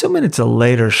 I'm assuming it's a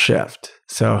later shift,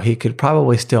 so he could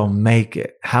probably still make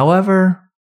it. However,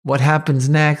 what happens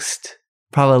next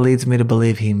probably leads me to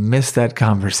believe he missed that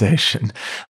conversation.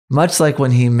 Much like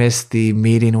when he missed the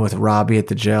meeting with Robbie at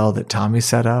the jail that Tommy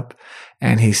set up,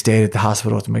 and he stayed at the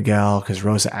hospital with Miguel because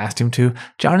Rosa asked him to,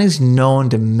 Johnny's known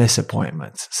to miss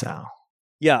appointments, so...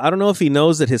 Yeah, I don't know if he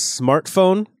knows that his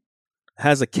smartphone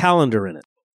has a calendar in it.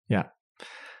 Yeah.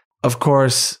 Of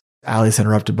course, Allie's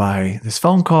interrupted by this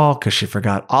phone call because she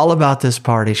forgot all about this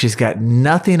party. She's got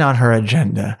nothing on her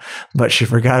agenda, but she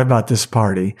forgot about this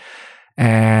party.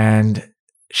 And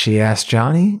she asked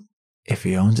Johnny if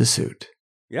he owns a suit.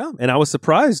 Yeah, and I was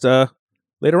surprised.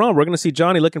 Later on, we're going to see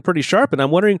Johnny looking pretty sharp, and I'm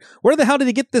wondering, where the hell did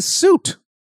he get this suit?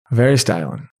 Very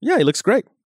styling. Yeah, he looks great.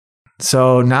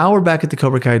 So now we're back at the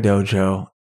Cobra Kai dojo,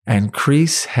 and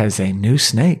Kreese has a new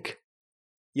snake.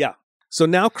 Yeah. So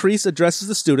now Kreese addresses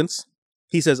the students.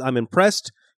 He says, "I'm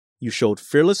impressed. You showed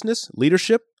fearlessness,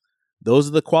 leadership. Those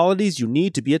are the qualities you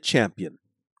need to be a champion."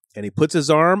 And he puts his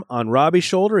arm on Robbie's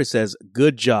shoulder. He says,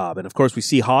 "Good job." And of course, we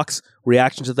see Hawk's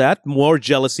reaction to that. More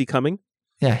jealousy coming.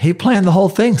 Yeah, he planned the whole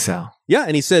thing, Sal. Yeah,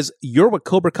 and he says, "You're what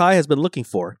Cobra Kai has been looking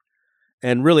for."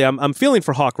 And really, I'm feeling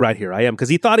for Hawk right here. I am, because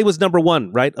he thought he was number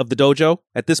one, right, of the dojo.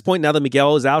 At this point, now that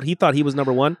Miguel is out, he thought he was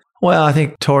number one. Well, I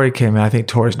think Tori came in. I think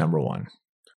Tori's number one.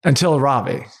 Until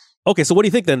Robbie. Okay, so what do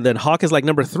you think then? Then Hawk is like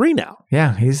number three now.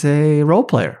 Yeah, he's a role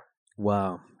player.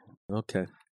 Wow. Okay.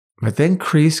 But then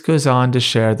Kreese goes on to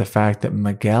share the fact that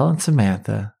Miguel and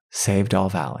Samantha saved All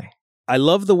Valley. I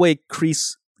love the way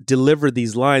Kreese delivered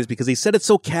these lines because he said it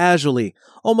so casually,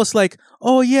 almost like,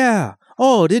 "Oh, yeah.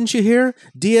 Oh, didn't you hear?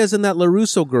 Diaz and that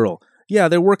LaRusso girl. Yeah,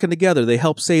 they're working together. They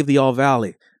helped save the All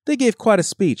Valley. They gave quite a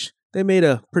speech. They made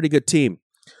a pretty good team.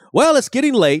 Well, it's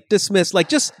getting late. Dismissed." Like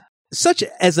just such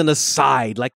as an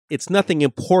aside, like it's nothing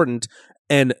important.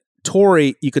 And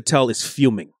Tori, you could tell, is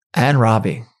fuming. And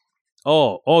Robbie.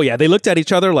 Oh yeah. They looked at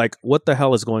each other like, what the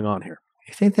hell is going on here?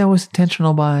 You think that was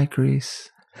intentional by Kreese?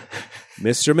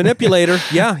 Mr. Manipulator.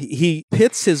 Yeah, he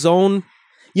pits his own...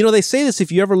 they say this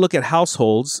if you ever look at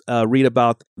households, read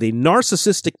about the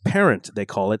narcissistic parent, they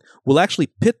call it, will actually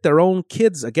pit their own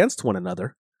kids against one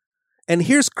another. And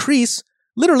here's Kreese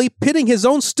literally pitting his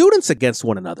own students against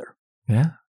one another.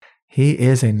 Yeah. He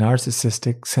is a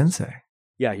narcissistic sensei.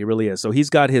 Yeah, he really is. So he's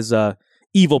got his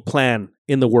evil plan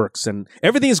in the works, and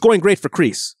everything is going great for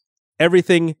Kreese.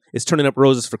 Everything is turning up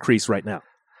roses for Kreese right now.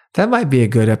 That might be a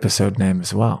good episode name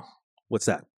as well. What's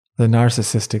that? The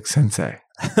Narcissistic Sensei.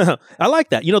 I like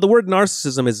that. The word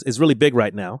narcissism is really big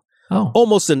right now. Oh.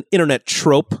 Almost an internet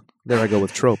trope. There I go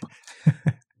with trope.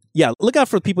 Yeah, look out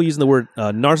for people using the word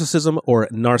narcissism or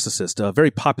narcissist.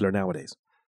 Very popular nowadays.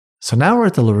 So now we're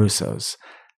at the LaRussos,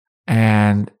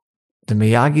 and the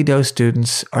Miyagi-Do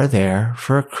students are there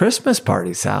for a Christmas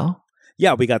party, Sal.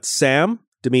 Yeah, we got Sam,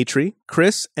 Dimitri,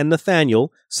 Chris, and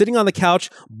Nathaniel sitting on the couch,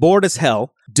 bored as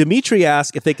hell. Dimitri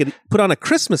asks if they could put on a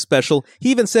Christmas special.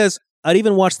 He even says, "I'd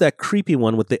even watch that creepy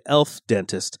one with the elf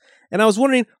dentist." And I was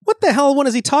wondering, what the hell one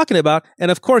is he talking about?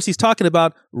 And of course, he's talking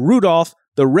about Rudolph,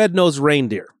 the red-nosed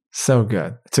reindeer. So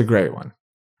good. It's a great one.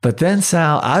 But then,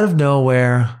 Sal, out of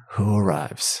nowhere, who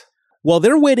arrives? Well,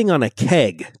 they're waiting on a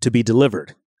keg to be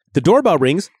delivered. The doorbell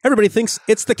rings. Everybody thinks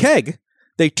it's the keg.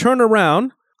 They turn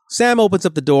around. Sam opens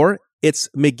up the door. It's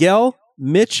Miguel,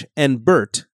 Mitch, and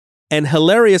Bert. And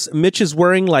hilarious, Mitch is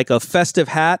wearing like a festive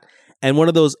hat and one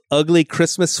of those ugly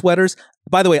Christmas sweaters.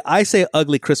 By the way, I say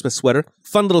ugly Christmas sweater.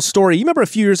 Fun little story. You remember a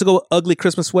few years ago, ugly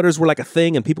Christmas sweaters were like a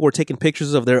thing and people were taking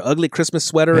pictures of their ugly Christmas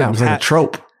sweater. Yeah, it was like a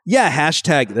trope. Yeah,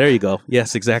 hashtag. There you go.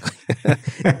 Yes, exactly.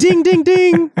 Ding, ding,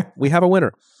 ding. We have a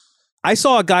winner. I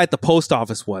saw a guy at the post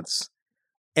office once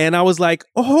and I was like,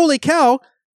 oh, holy cow.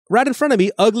 Right in front of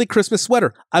me, ugly Christmas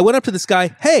sweater. I went up to this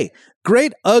guy. Hey,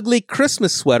 great ugly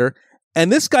Christmas sweater.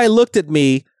 And this guy looked at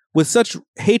me with such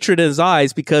hatred in his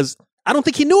eyes because I don't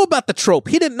think he knew about the trope.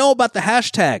 He didn't know about the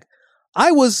hashtag.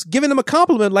 I was giving him a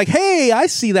compliment like, hey, I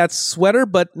see that sweater.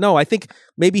 But no, I think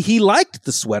maybe he liked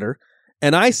the sweater.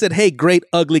 And I said, hey, great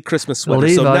ugly Christmas sweater.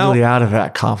 Leave so ugly now, out of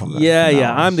that compliment.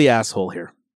 Yeah, I'm the asshole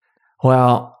here.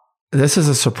 Well, this is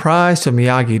a surprise to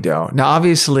Miyagi-Do. Now,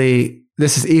 obviously,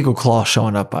 this is Eagle Claw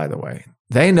showing up, by the way.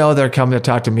 They know they're coming to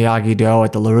talk to Miyagi-Do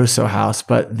at the LaRusso house,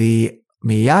 but the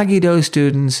Miyagi-Do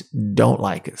students don't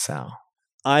like it, Sal.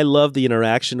 I love the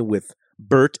interaction with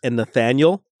Bert and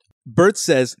Nathaniel. Bert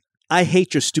says, "I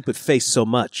hate your stupid face so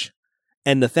much."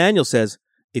 And Nathaniel says,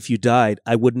 "If you died,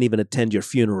 I wouldn't even attend your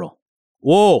funeral."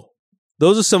 Whoa,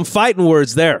 those are some fighting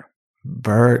words there.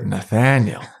 Bert,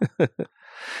 Nathaniel.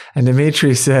 And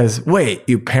Dimitri says, "Wait,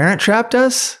 you parent-trapped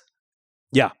us?"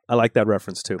 Yeah, I like that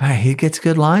reference too. He gets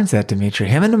good lines, that Dimitri.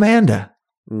 Him and Amanda.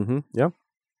 Yeah.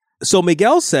 So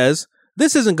Miguel says,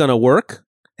 "This isn't going to work."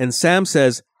 And Sam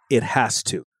says, "It has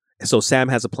to." So Sam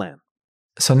has a plan.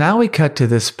 So now we cut to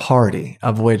this party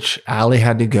of which Allie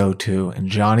had to go to and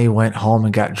Johnny went home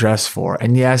and got dressed for.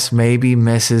 And yes, maybe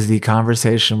misses the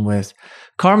conversation with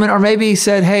Carmen, or maybe he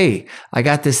said, "Hey, I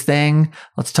got this thing.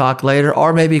 Let's talk later."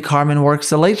 Or maybe Carmen works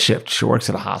the late shift. She works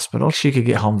at a hospital. She could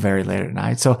get home very late at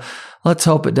night. So let's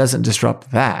hope it doesn't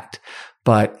disrupt that.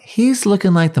 But he's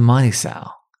looking like the money,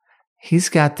 Sal. He's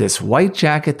got this white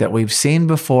jacket that we've seen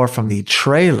before from the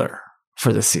trailer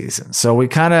for the season. So we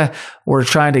kind of were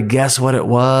trying to guess what it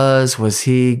was. Was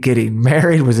he getting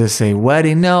married? Was this a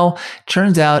wedding? No,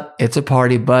 turns out it's a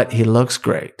party, but he looks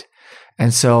great.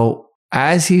 And so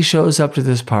as he shows up to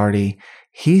this party,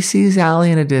 he sees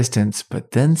Allie in a distance,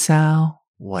 but then Sal,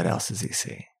 what else does he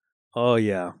see? Oh,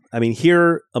 yeah. I mean,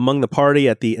 here among the party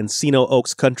at the Encino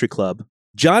Oaks Country Club,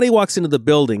 Johnny walks into the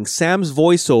building. Sam's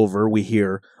voiceover, we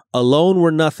hear, "Alone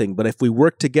we're nothing, but if we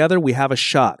work together, we have a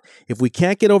shot. If we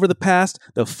can't get over the past,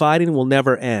 the fighting will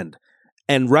never end."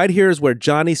 And right here is where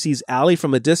Johnny sees Allie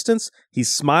from a distance. He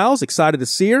smiles, excited to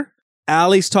see her.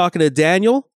 Allie's talking to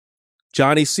Daniel.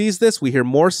 Johnny sees this. We hear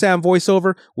more Sam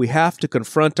voiceover. We have to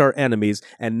confront our enemies.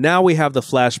 And now we have the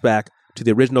flashback to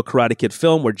the original Karate Kid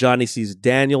film where Johnny sees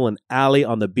Daniel and Allie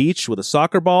on the beach with a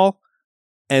soccer ball.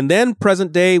 And then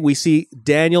present day, we see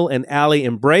Daniel and Allie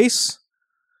embrace.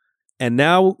 And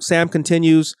now Sam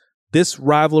continues, this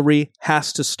rivalry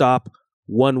has to stop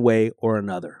one way or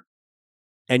another.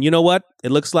 And you know what?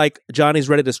 It looks like Johnny's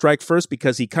ready to strike first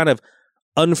because he kind of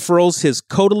unfurls his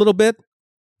coat a little bit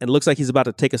and it looks like he's about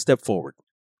to take a step forward.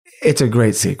 It's a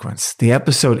great sequence. The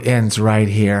episode ends right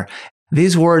here.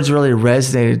 These words really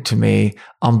resonated to me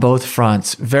on both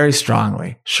fronts very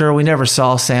strongly. Sure, we never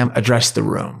saw Sam address the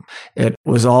room. It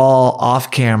was all off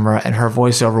camera, and her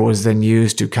voiceover was then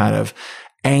used to kind of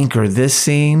anchor this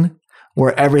scene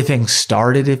where everything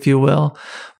started, if you will.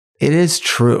 It is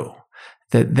true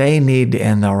that they need to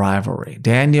end the rivalry.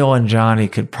 Daniel and Johnny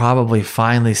could probably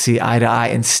finally see eye to eye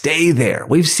and stay there.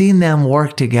 We've seen them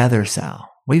work together, Sal.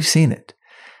 We've seen it.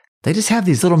 They just have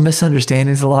these little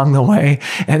misunderstandings along the way,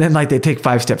 and then they take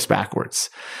 5 steps backwards.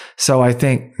 So I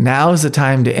think now is the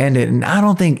time to end it. And I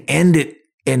don't think end it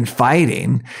in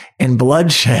fighting and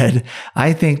bloodshed.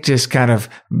 I think just kind of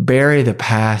bury the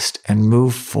past and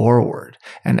move forward.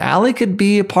 And Allie could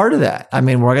be a part of that. I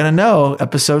mean, we're going to know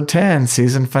episode 10,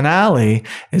 season finale,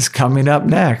 is coming up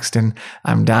next. And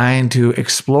I'm dying to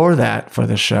explore that for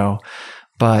the show.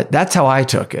 But that's how I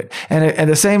took it. And at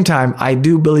the same time, I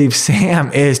do believe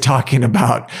Sam is talking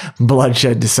about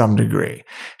bloodshed to some degree.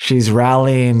 She's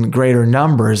rallying greater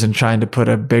numbers and trying to put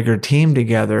a bigger team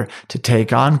together to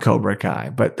take on Cobra Kai.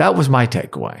 But that was my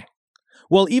takeaway.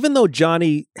 Well, even though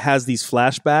Johnny has these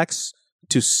flashbacks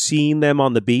to seeing them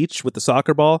on the beach with the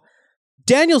soccer ball,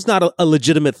 Daniel's not a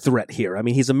legitimate threat here. I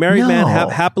mean, he's a married man,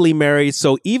 happily married.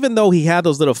 So even though he had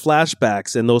those little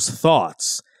flashbacks and those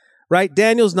thoughts, right?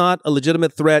 Daniel's not a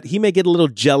legitimate threat. He may get a little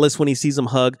jealous when he sees him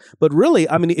hug. But really,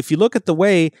 I mean, if you look at the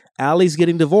way Allie's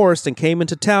getting divorced and came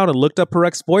into town and looked up her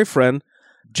ex-boyfriend,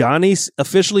 Johnny's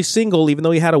officially single, even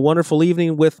though he had a wonderful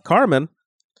evening with Carmen.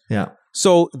 Yeah.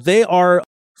 So they are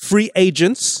free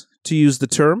agents, to use the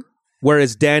term,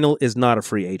 whereas Daniel is not a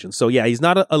free agent. So yeah, he's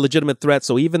not a legitimate threat.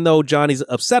 So even though Johnny's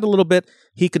upset a little bit,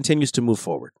 he continues to move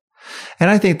forward. And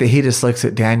I think that he just looks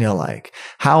at Daniel like,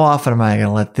 how often am I going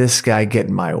to let this guy get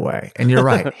in my way? And you're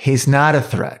right. He's not a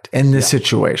threat in this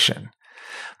situation.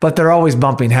 But they're always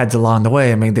bumping heads along the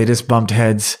way. I mean, they just bumped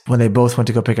heads when they both went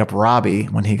to go pick up Robbie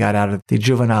when he got out of the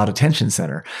juvenile detention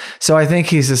center. So I think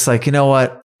he's just like, you know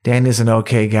what? Daniel's an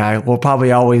okay guy. We'll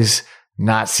probably always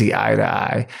not see eye to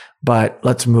eye, but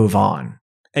let's move on.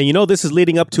 And you know, this is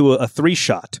leading up to a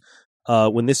 3-shot.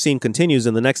 When this scene continues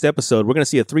in the next episode, we're going to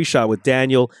see a 3-shot with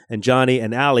Daniel and Johnny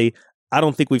and Allie. I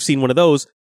don't think we've seen one of those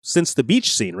since the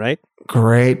beach scene, right?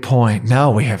 Great point.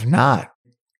 No, we have not.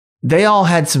 They all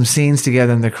had some scenes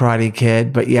together in The Karate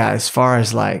Kid, but yeah, as far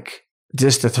as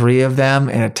just the 3 of them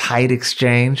in a tight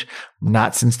exchange,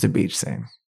 not since the beach scene.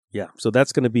 Yeah, so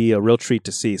that's going to be a real treat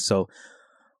to see. So,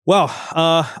 well,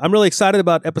 I'm really excited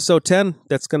about episode 10.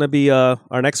 That's going to be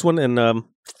our next one. And,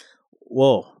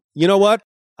 whoa. You know what?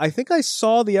 I think I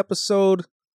saw the episode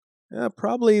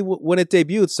probably when it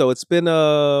debuted. So it's been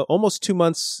almost 2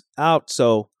 months out.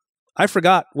 So I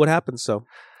forgot what happened. So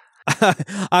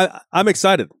I'm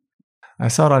excited. I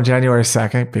saw it on January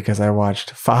 2nd because I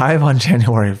watched 5 on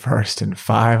January 1st and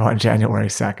 5 on January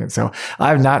 2nd. So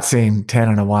I've not seen 10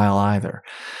 in a while either.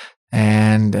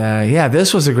 And yeah,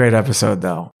 this was a great episode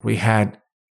though. We had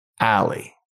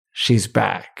Allie. She's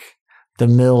back. The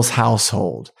Mills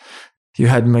household. You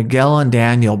had Miguel and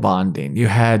Daniel bonding. You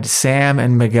had Sam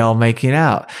and Miguel making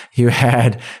out. You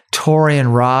had Tori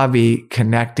and Robbie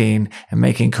connecting and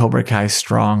making Cobra Kai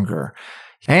stronger.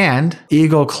 And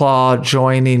Eagle Claw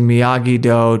joining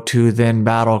Miyagi-Do to then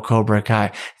battle Cobra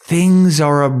Kai. Things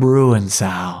are a-brewing,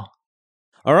 Sal.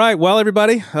 All right. Well,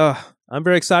 everybody, I'm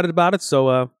very excited about it.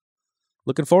 So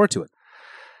looking forward to it.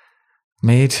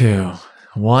 Me too.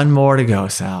 One more to go,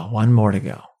 Sal. One more to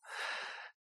go.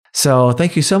 So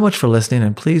thank you so much for listening,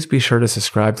 and please be sure to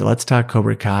subscribe to Let's Talk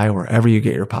Cobra Kai wherever you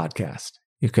get your podcast.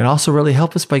 You can also really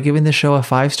help us by giving the show a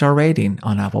 5-star rating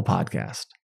on Apple Podcast.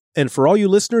 And for all you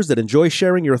listeners that enjoy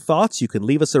sharing your thoughts, you can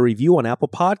leave us a review on Apple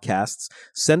Podcasts,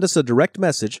 send us a direct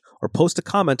message, or post a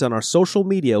comment on our social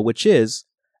media, which is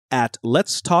at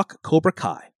Let's Talk Cobra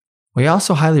Kai. We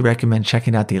also highly recommend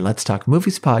checking out the Let's Talk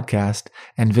Movies podcast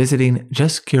and visiting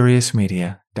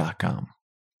justcuriousmedia.com.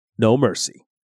 No mercy.